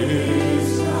joy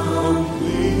is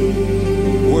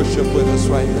complete. Worship with us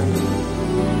right now.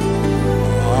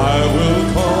 I will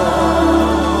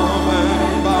come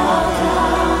and bow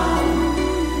down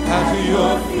at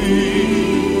your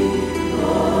feet,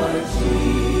 Lord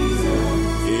Jesus.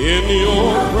 In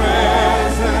your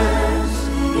presence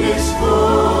is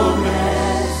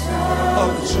fullness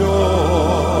of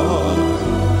joy.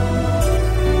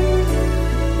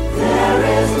 There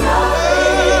is nothing.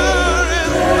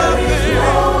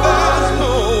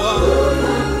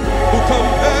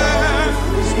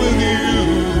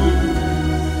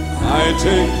 I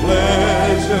take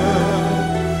pleasure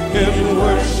in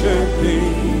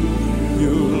worshiping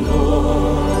you,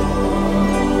 Lord.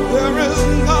 There is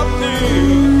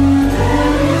nothing.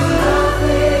 There is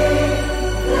nothing.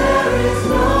 There is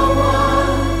no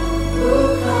one who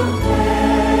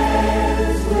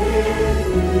compares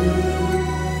with you.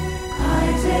 I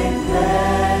take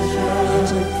pleasure. I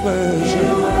take pleasure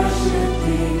in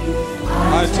worshiping.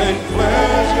 I take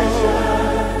pleasure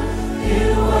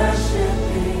in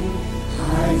worshiping. I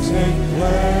take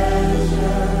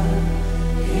pleasure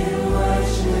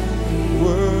in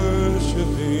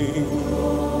worshiping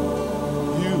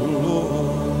you,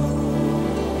 Lord.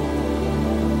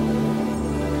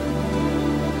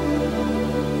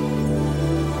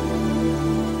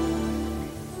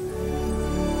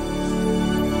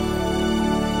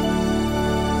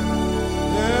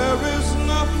 There is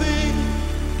nothing,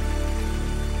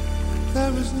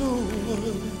 there is no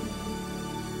one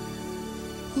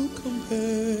who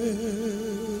compares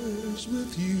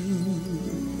with you.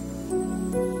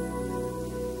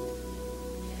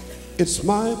 It's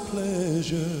my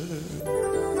pleasure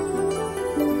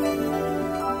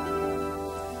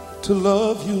to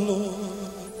love you, Lord.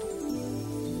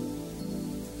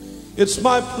 It's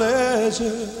my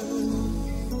pleasure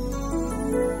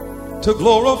to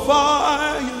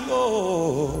glorify you,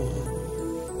 Lord.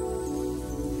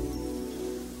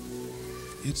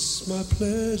 It's my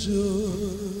pleasure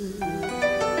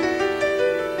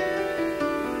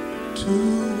to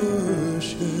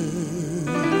worship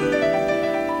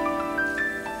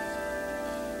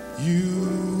you,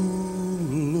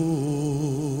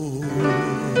 Lord.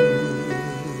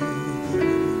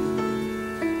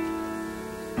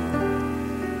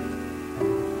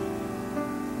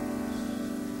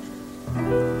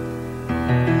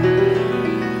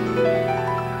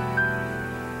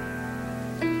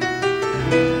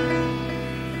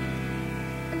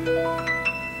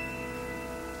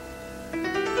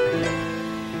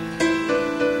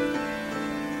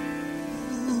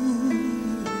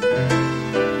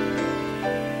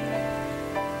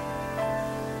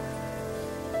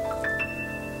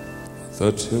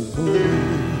 The temple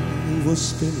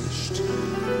was finished.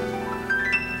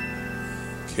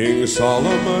 King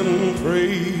Solomon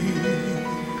prayed.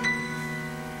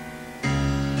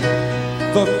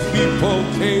 The people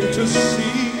came to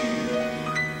see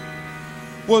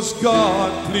Was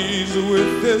God pleased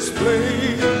with this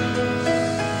place?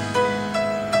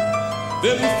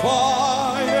 Then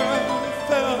fire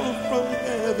fell from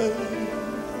heaven.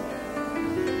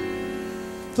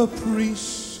 The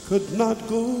priests could not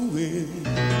go in.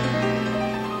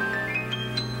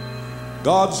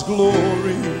 God's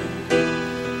glory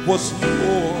was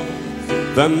more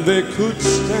than they could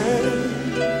stand.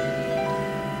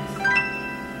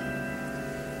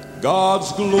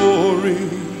 God's glory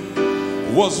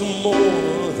was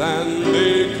more than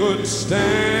they could stand.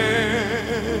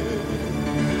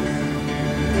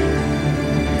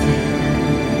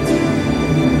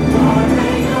 God,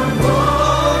 may your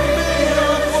glory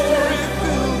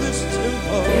fill this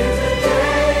temple.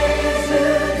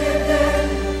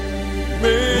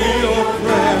 May your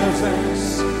presence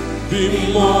be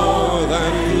more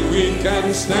than we can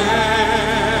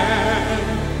stand.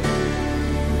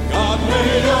 God,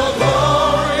 may your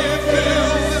glory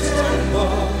fill this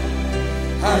temple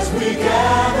as we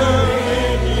gather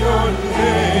in your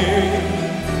name.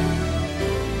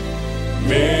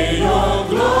 May your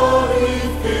glory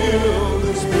fill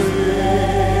this place.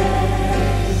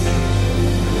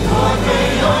 God, may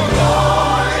your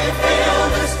glory fill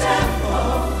this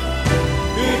temple.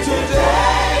 Here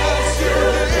today as you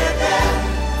did then.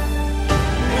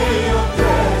 May your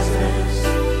presence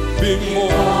be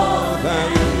more than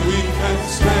we can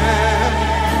stand.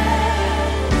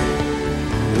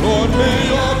 Lord, may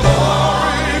your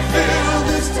glory fill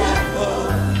this temple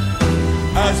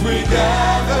as we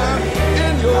gather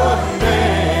in your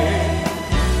name.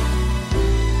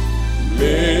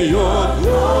 May your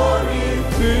glory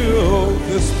fill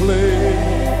this place.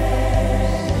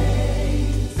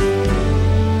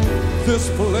 This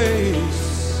place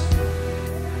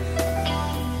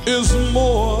is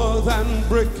more than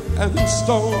brick and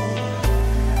stone.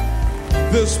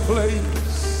 This place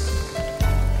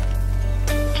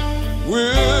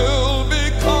will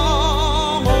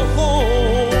become a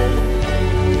home.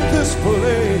 This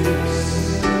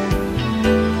place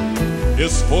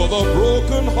is for the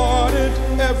brokenhearted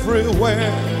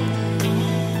everywhere.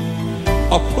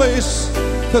 A place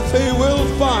that they will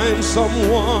find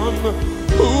someone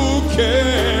who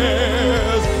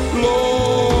cares.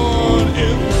 Lord,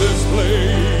 in this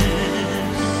place,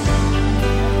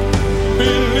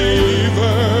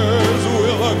 believers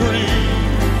will agree.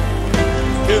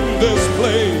 In this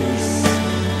place,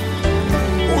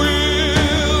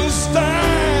 we'll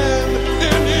stand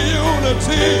in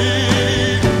unity.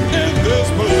 In this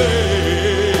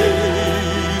place,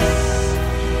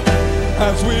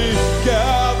 as we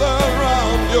gather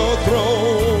round your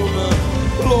throne,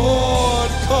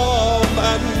 Lord, come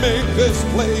and make this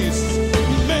place,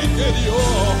 make it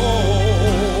your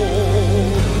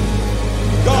home.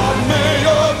 God, may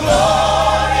your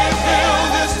glory fill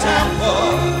this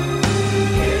temple.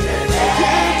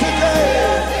 Here today,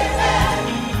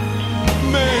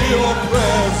 may your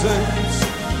presence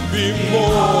be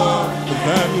more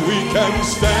than we can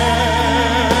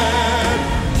stand.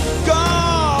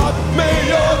 God, may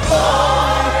your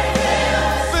glory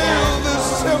fill this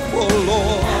temple,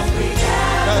 Lord,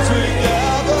 as we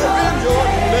gather in your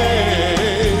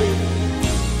name.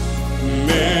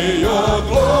 May your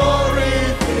glory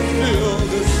fill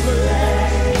this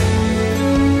place.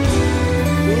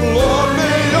 Lord,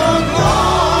 may your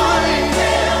glory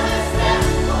fill this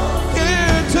temple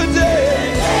here today.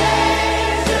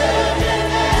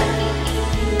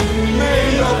 May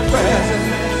your presence,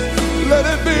 let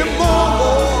it be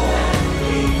more.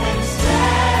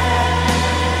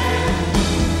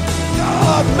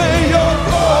 God, may your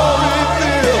glory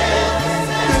fill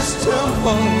this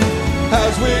temple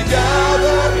as we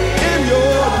gather in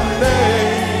your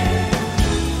name.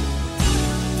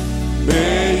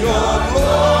 May your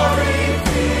glory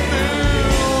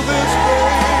fill this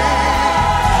place.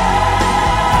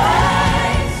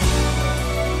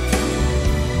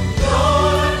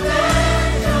 Lord,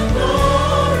 let your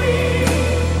glory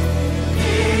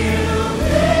fill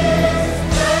this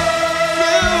place.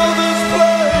 Fill this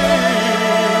place.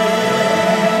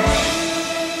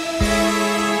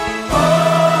 Oh,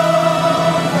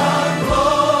 God.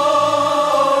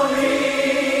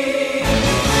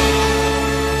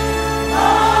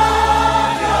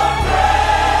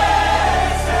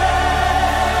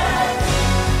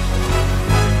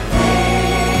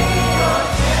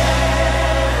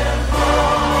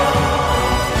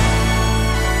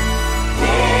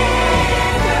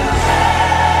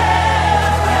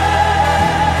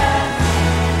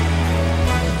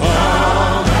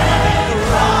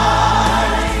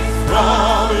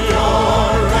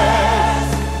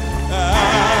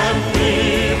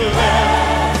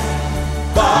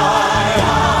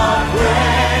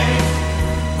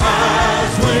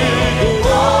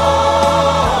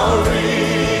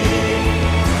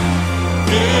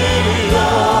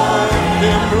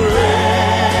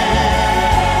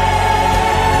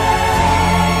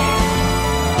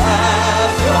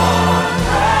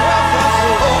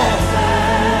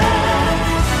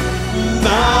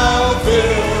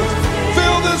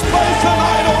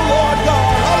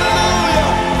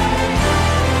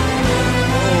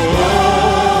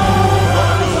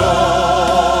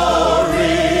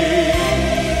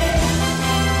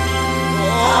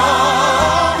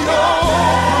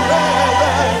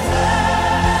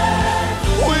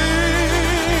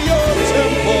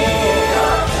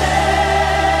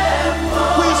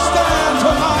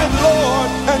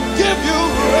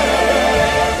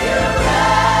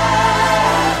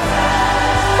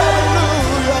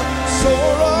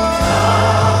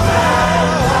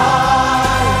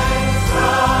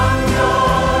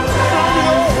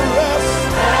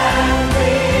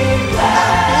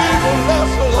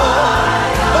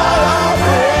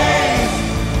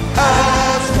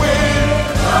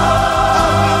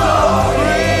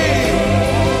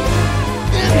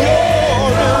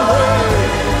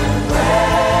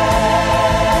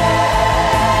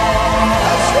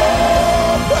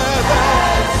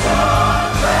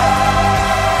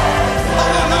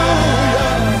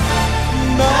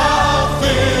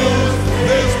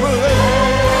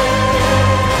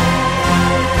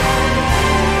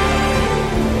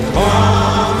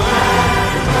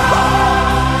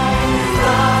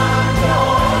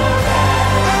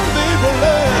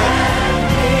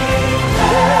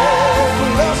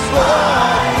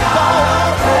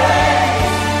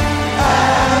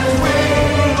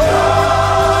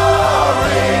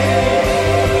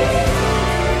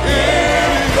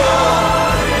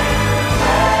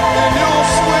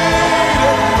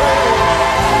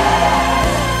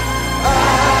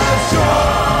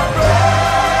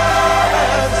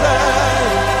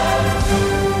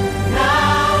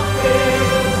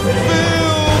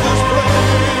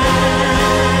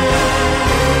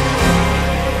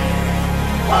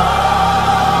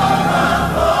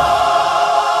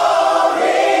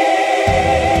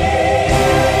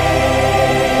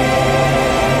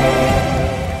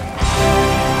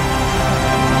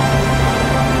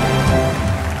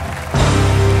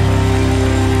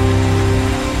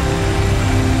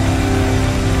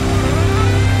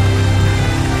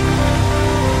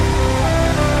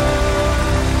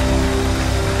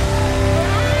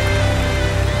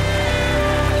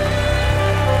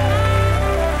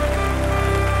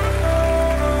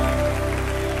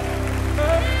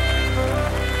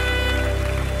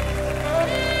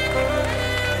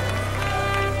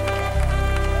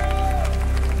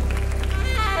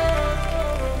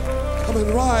 Come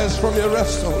and rise from your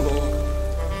rest, oh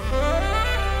Lord.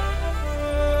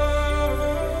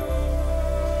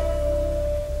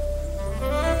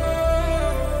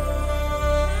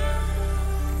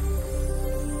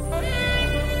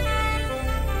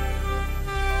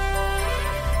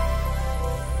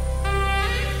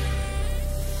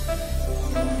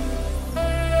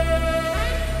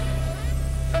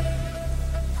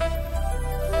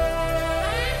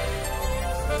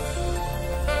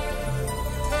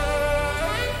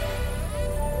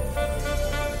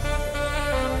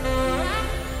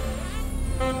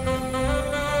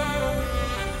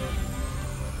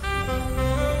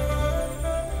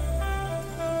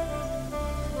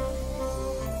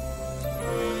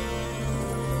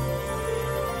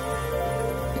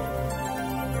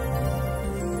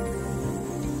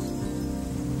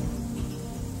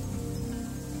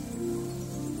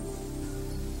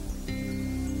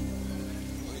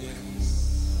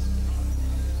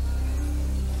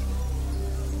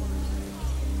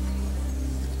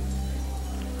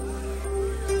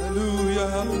 Hallelujah,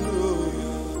 hallelujah.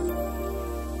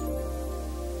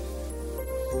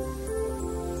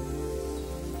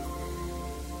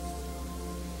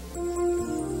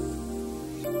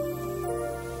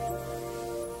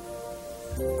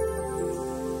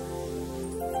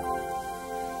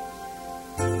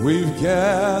 We've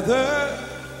gathered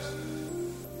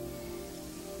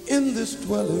in this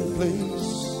dwelling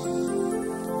place,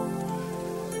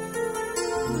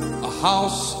 a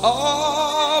house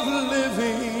of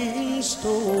living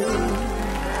stone.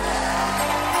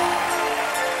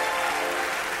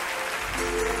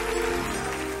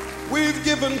 We've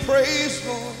given praise,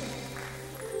 Lord,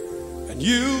 and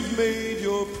you've made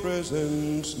your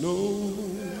presence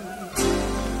known.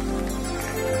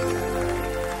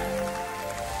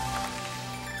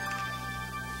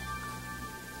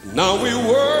 Now we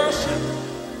worship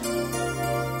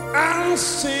and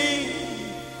sing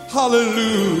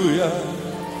hallelujah.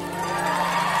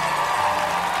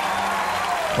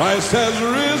 Christ has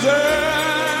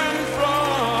risen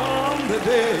from the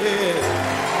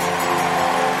dead.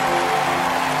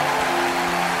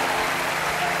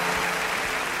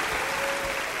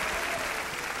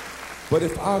 But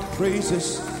if our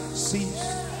praises cease,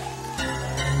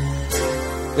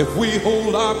 if we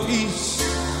hold our peace,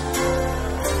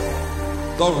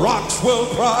 the rocks will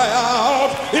cry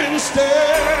out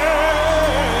instead.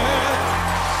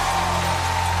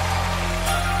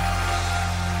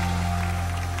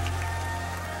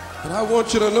 But I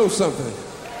want you to know something.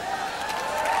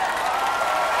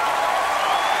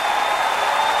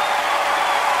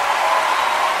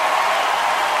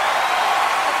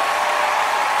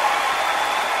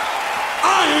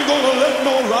 I ain't gonna let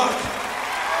no rock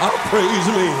outpraise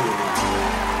me.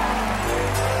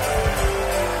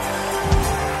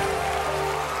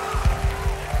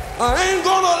 I ain't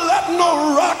gonna let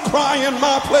no rock cry in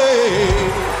my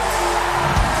place.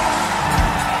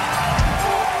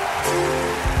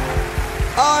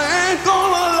 I ain't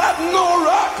gonna let no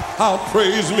rock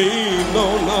outpraise me,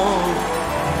 no, no.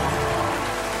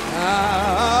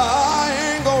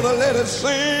 I ain't gonna let it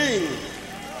sing.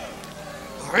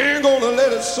 I ain't gonna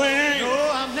let it sing.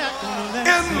 No, I'm not gonna let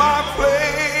it in sing. my place.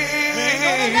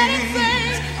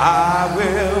 I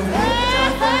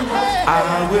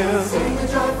will sing a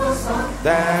joyful song.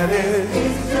 That is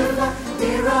To the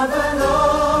fear of the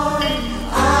Lord.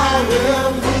 I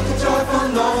will make a joyful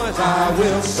noise. I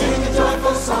will Sing a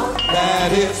joyful song.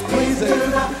 that is pleasing. To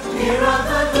the fear of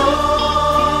the Lord.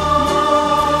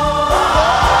 I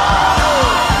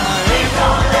ain't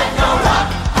gonna let no rock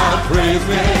outpraise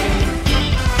me.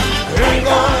 Ain't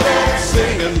gonna let it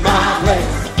sing in my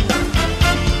place.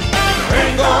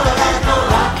 Ain't gonna let no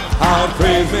rock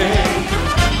outpraise me.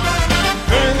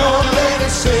 Ain't gonna let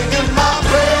it sing in my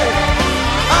place.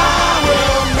 I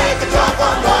will make a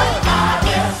joyful noise. I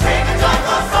will sing a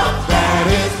joyful song. That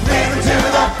is pleasing to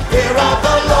the ear of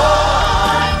the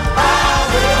Lord. I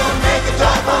will make a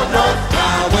joyful noise. I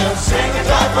will sing a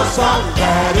joyful song.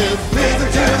 That is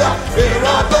pleasing to the ear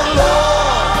of the Lord.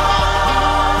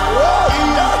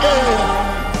 Oh, yeah.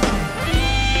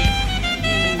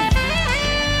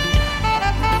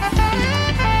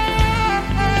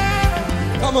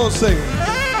 Come on, sing it.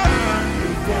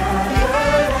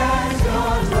 Gathered as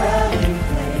your dwelling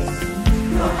place,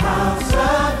 your house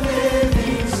of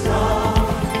living stone.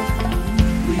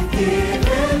 We've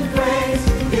given praise,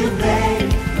 you made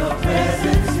your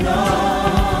presence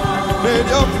known. Made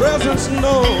your presence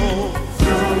known.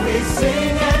 So we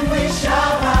sing and we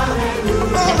shout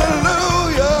hallelujah.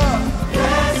 Hallelujah.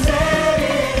 Blessed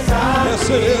is our Yes,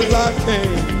 it is our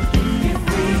King. If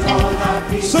we hold our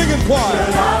peace, Sing it choir.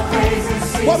 our praises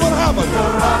cease. What will happen? The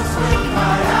rocks will